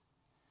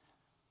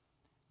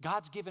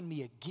 God's given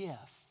me a gift.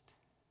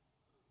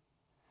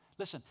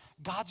 Listen,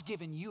 God's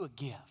given you a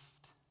gift.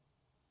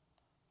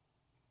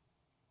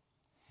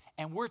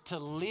 And we're to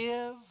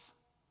live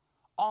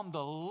on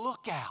the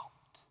lookout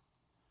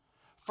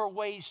for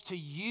ways to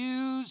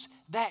use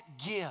that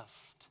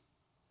gift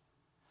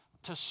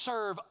to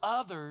serve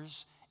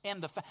others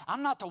in the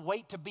I'm not to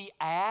wait to be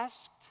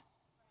asked.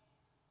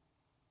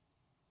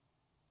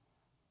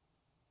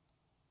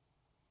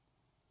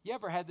 You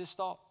ever had this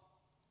thought?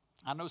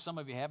 I know some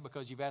of you have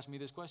because you've asked me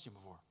this question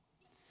before.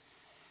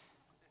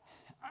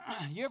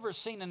 You ever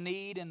seen a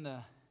need in the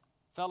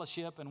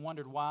fellowship and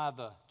wondered why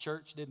the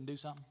church didn't do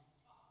something?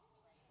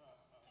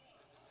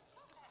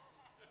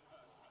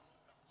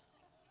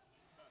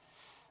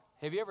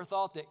 Have you ever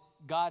thought that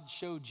God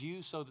showed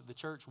you so that the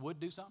church would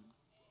do something?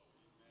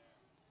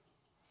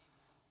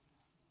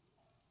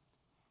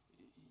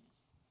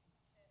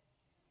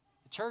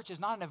 The church is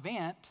not an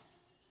event,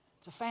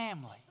 it's a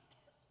family.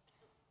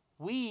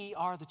 We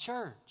are the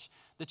church.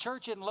 The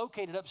church isn't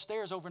located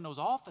upstairs over in those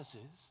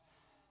offices.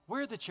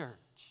 We're the church.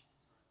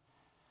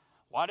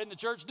 Why didn't the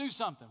church do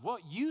something? Well,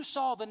 you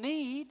saw the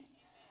need.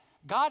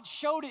 God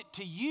showed it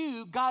to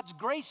you. God's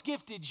grace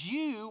gifted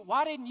you.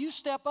 Why didn't you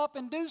step up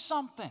and do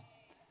something?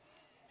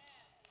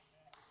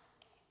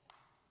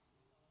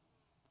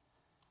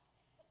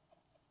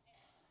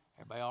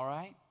 Everybody all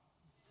right?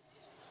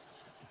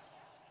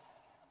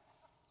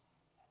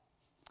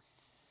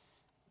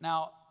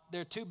 Now,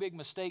 there are two big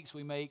mistakes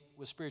we make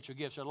with spiritual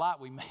gifts. There are a lot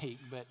we make,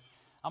 but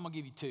I'm going to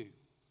give you two.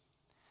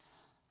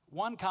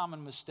 One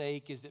common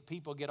mistake is that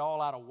people get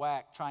all out of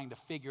whack trying to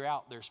figure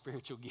out their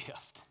spiritual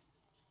gift.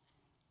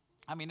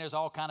 I mean, there's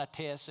all kind of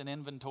tests and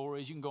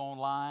inventories. You can go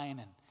online,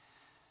 and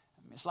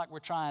it's like we're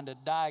trying to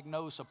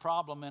diagnose a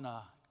problem in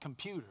a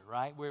computer,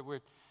 right? We're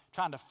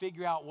trying to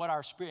figure out what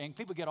our spirit, and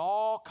people get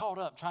all caught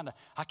up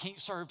I can't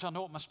serve till I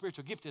know what my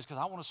spiritual gift is because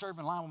I want to serve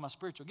in line with my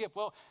spiritual gift.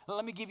 Well,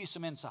 let me give you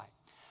some insight.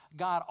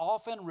 God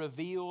often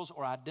reveals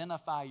or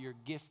identifies your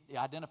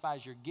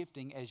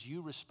gifting as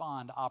you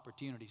respond to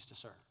opportunities to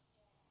serve.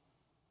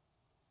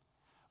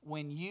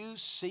 When you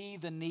see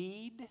the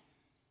need,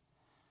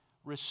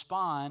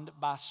 respond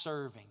by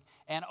serving.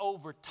 And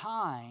over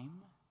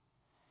time,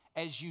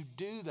 as you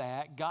do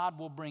that, God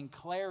will bring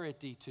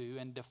clarity to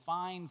and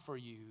define for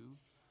you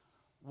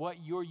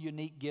what your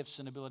unique gifts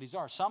and abilities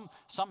are. Some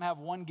have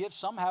one gift,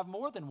 some have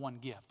more than one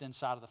gift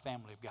inside of the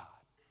family of God.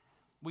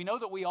 We know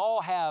that we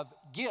all have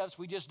gifts,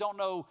 we just don't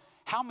know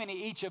how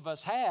many each of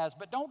us has,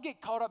 but don't get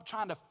caught up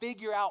trying to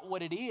figure out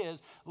what it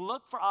is.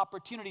 Look for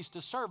opportunities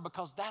to serve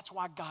because that's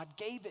why God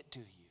gave it to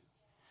you.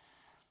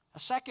 A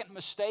second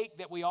mistake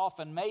that we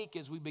often make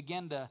is we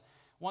begin to,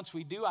 once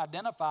we do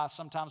identify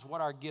sometimes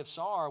what our gifts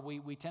are,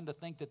 we tend to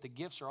think that the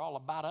gifts are all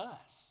about us.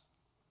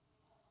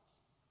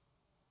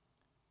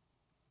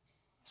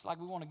 It's like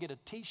we want to get a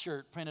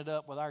t-shirt printed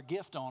up with our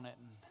gift on it.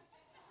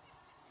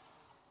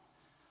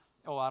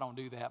 Oh, I don't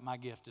do that. My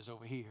gift is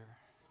over here.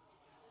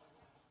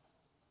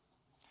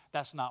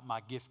 That's not my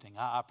gifting.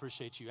 I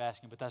appreciate you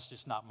asking, but that's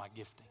just not my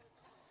gifting.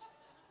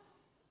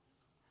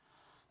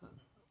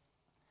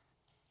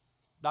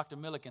 Dr.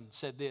 Milliken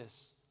said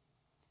this: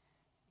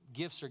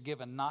 gifts are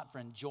given not for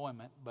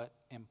enjoyment, but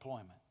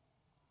employment.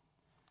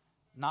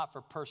 Not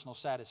for personal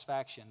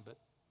satisfaction, but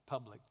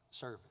public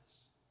service.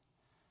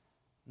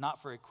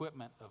 Not for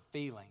equipment of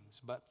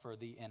feelings, but for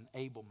the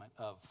enablement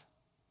of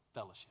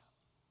fellowship.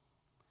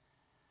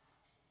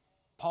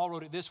 Paul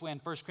wrote it this way in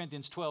 1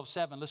 Corinthians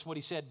 12:7. Listen to what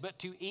he said. But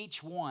to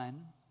each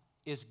one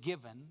is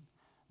given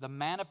the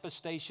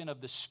manifestation of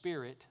the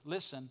Spirit,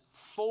 listen,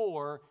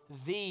 for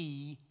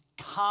the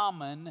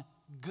common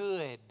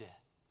good.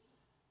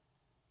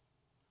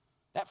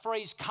 That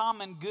phrase,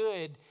 common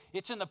good,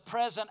 it's in the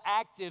present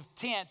active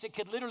tense. It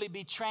could literally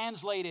be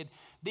translated,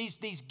 these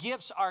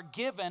gifts are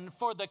given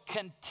for the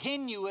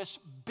continuous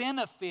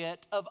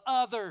benefit of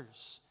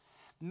others.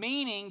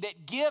 Meaning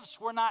that gifts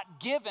were not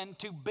given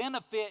to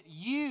benefit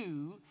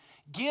you.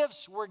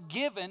 Gifts were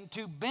given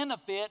to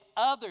benefit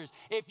others.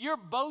 If you're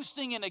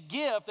boasting in a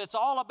gift that's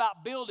all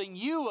about building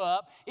you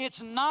up,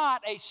 it's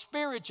not a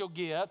spiritual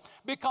gift,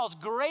 because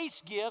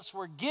grace gifts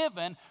were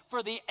given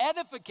for the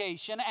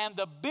edification and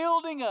the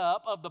building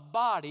up of the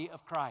body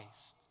of Christ.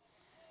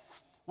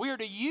 We are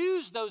to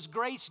use those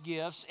grace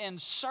gifts in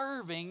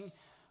serving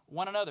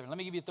one another. Let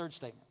me give you a third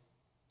statement.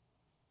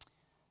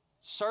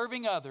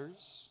 Serving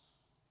others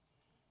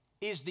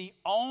is the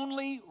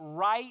only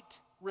right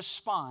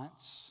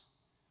response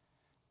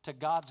to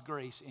God's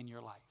grace in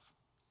your life.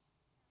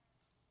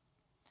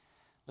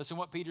 Listen to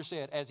what Peter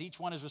said. As each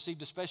one has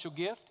received a special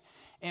gift,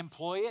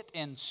 employ it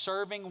in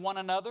serving one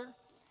another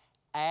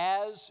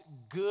as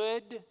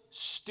good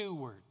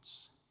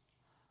stewards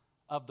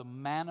of the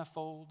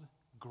manifold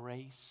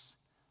grace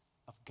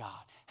of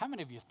God. How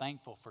many of you are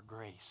thankful for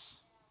grace?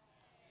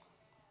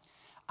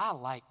 I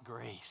like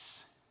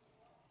grace.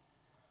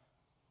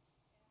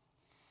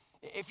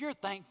 If you're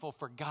thankful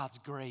for God's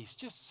grace,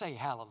 just say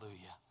hallelujah.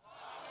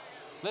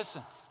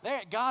 Listen,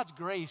 God's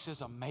grace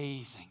is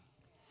amazing.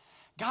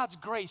 God's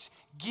grace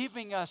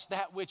giving us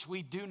that which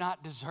we do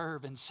not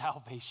deserve in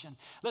salvation.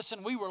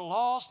 Listen, we were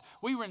lost.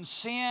 We were in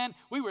sin.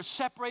 We were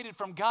separated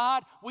from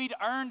God. We'd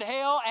earned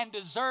hell and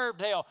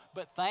deserved hell.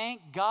 But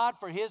thank God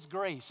for His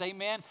grace.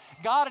 Amen.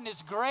 God in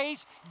His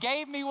grace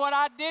gave me what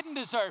I didn't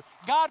deserve.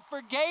 God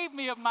forgave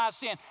me of my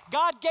sin.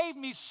 God gave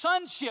me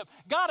sonship.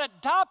 God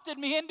adopted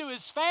me into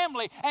His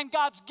family. And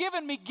God's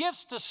given me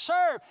gifts to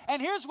serve.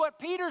 And here's what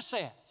Peter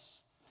says.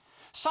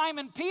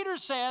 Simon Peter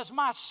says,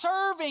 my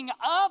serving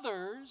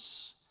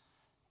others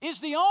is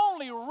the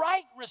only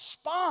right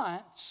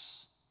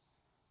response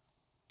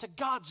to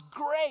God's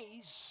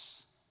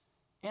grace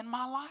in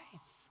my life.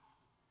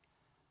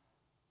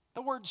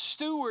 The word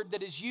steward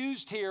that is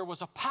used here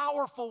was a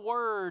powerful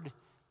word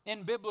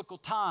in biblical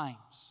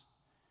times.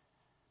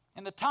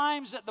 In the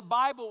times that the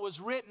Bible was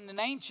written,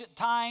 in ancient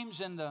times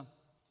in the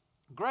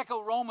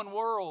Greco-Roman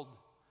world,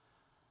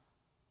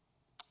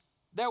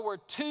 there were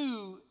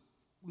two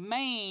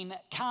main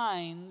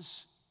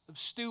kinds of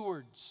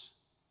stewards.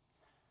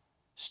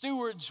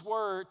 Stewards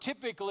were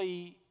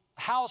typically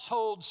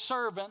household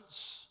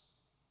servants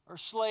or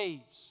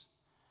slaves.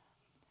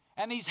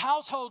 And these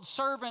household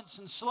servants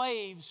and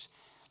slaves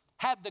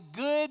had the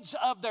goods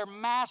of their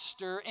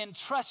master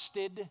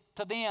entrusted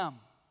to them.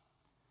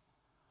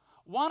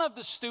 One of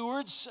the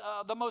stewards,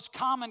 the most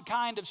common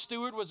kind of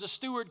steward, was a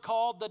steward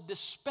called the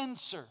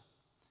dispenser.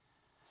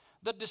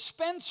 The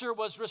dispenser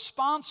was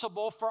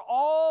responsible for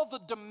all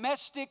the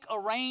domestic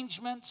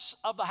arrangements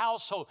of the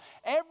household.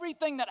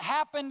 Everything that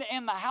happened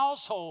in the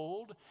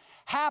household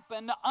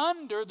happened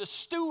under the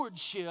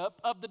stewardship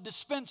of the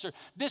dispenser.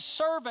 This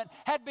servant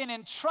had been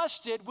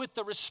entrusted with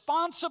the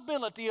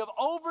responsibility of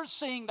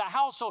overseeing the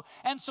household,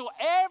 and so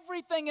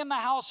everything in the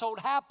household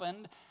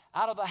happened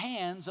out of the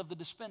hands of the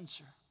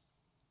dispenser.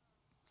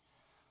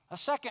 A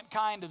second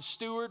kind of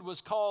steward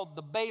was called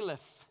the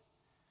bailiff.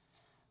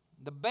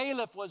 The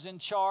bailiff was in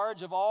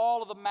charge of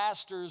all of the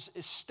master's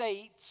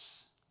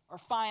estates or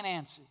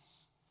finances.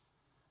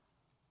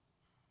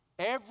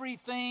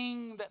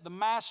 Everything that the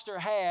master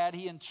had,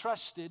 he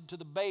entrusted to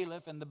the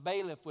bailiff, and the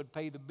bailiff would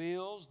pay the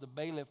bills, the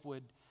bailiff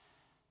would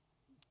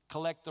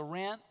collect the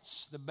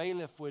rents, the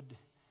bailiff would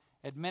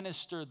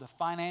administer the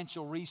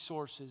financial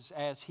resources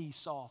as he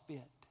saw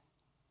fit.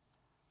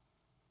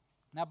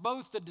 Now,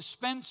 both the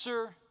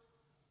dispenser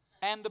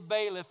and the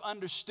bailiff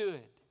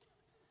understood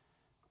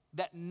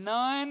that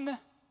none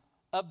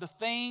of the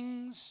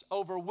things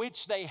over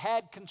which they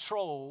had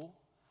control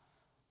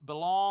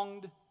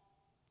belonged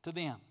to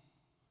them.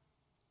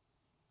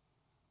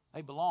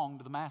 They belonged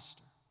to the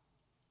master.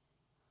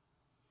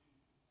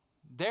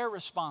 Their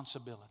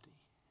responsibility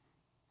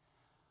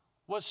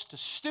was to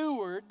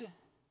steward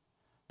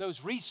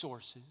those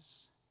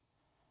resources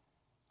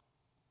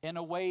in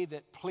a way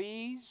that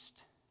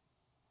pleased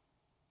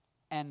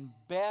and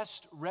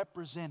best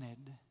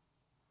represented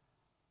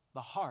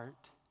the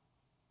heart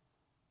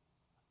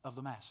of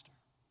the master.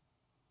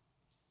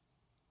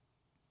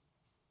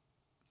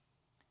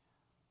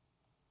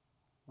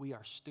 We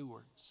are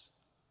stewards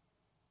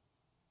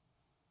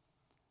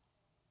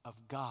of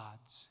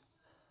God's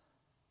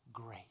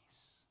grace.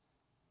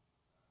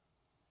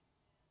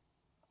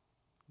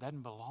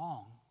 Doesn't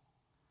belong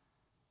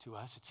to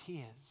us, it's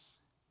His.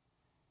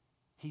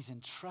 He's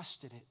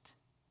entrusted it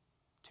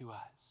to us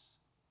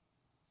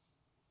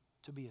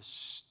to be a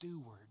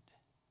steward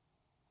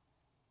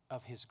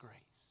of His grace.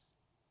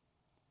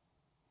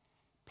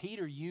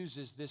 Peter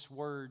uses this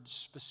word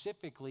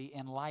specifically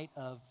in light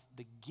of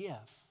the gift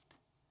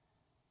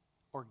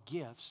or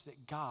gifts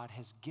that God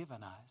has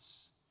given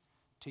us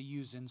to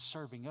use in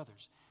serving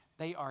others.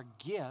 They are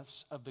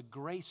gifts of the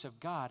grace of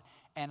God,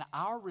 and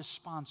our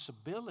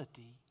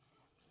responsibility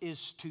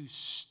is to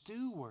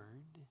steward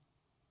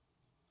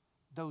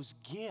those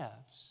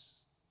gifts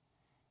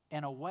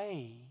in a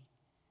way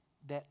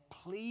that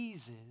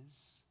pleases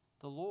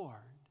the Lord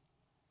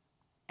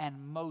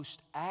and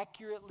most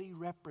accurately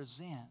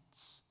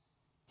represents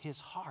His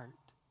heart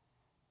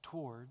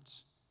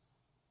towards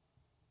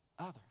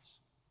others.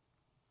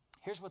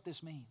 Here's what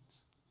this means.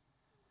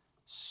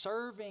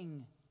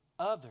 Serving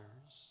others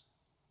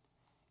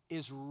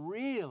is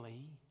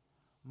really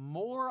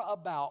more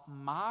about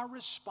my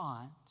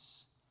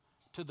response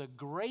to the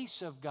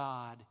grace of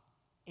God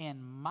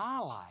in my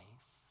life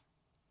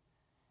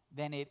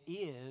than it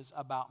is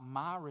about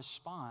my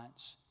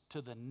response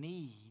to the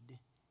need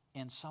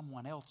in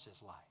someone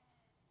else's life.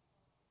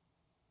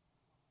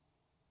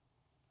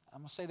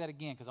 I'm going to say that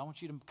again because I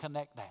want you to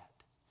connect that.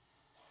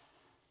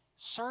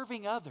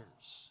 Serving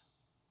others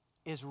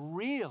is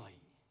really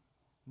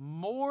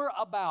more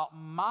about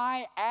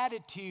my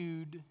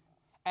attitude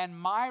and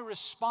my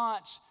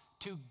response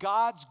to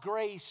God's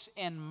grace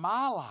in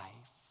my life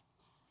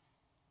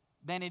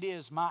than it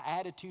is my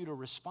attitude or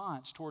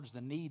response towards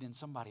the need in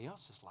somebody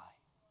else's life.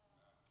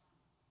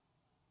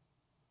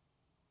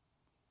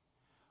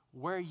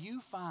 Where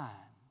you find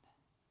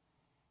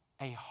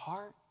a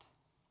heart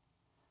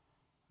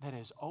that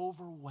is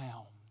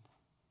overwhelmed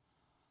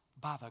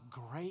by the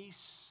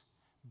grace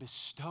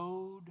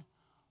bestowed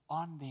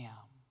on them,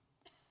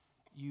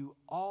 you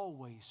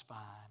always find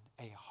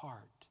a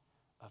heart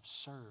of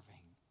serving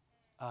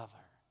other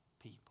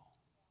people.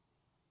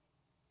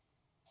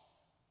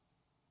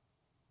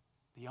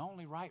 The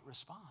only right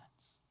response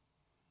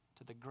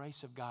to the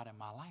grace of God in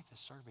my life is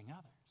serving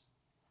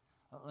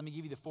others. Let me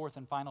give you the fourth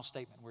and final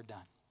statement. We're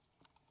done.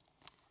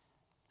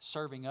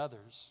 Serving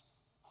others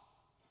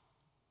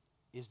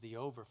is the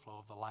overflow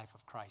of the life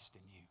of Christ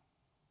in you.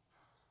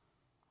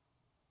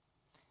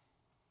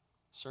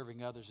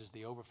 Serving others is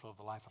the overflow of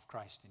the life of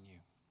Christ in you.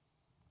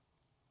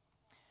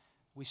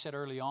 We said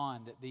early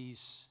on that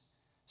these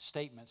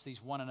statements,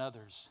 these one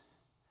another's,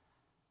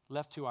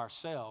 left to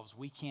ourselves,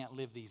 we can't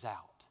live these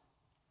out.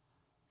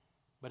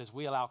 But as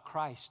we allow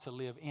Christ to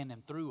live in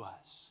and through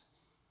us,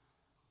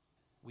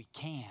 we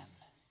can,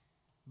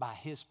 by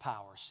His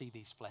power, see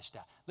these fleshed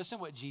out. Listen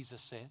to what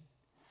Jesus said.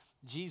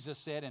 Jesus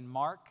said in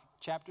Mark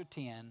chapter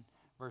 10,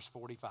 verse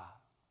 45,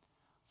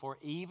 "For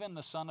even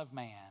the Son of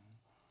Man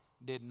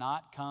did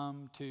not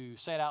come to,"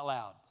 say it out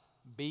loud,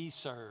 "be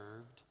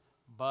served,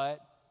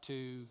 but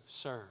to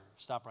serve."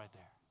 Stop right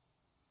there.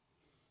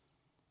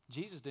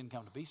 Jesus didn't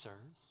come to be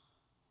served.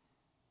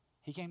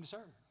 He came to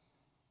serve.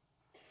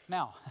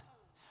 Now,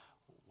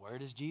 where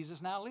does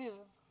Jesus now live?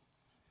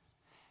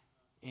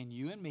 In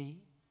you and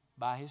me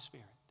by His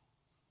Spirit.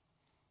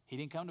 He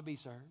didn't come to be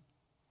served.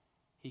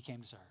 He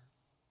came to serve.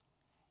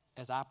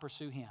 As I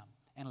pursue Him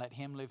and let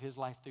Him live His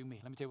life through me.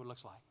 Let me tell you what it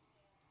looks like.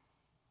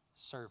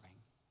 serving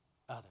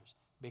others.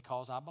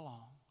 Because I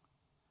belong,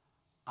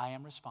 I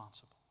am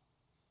responsible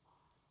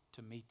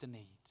to meet the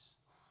needs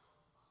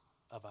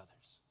of others.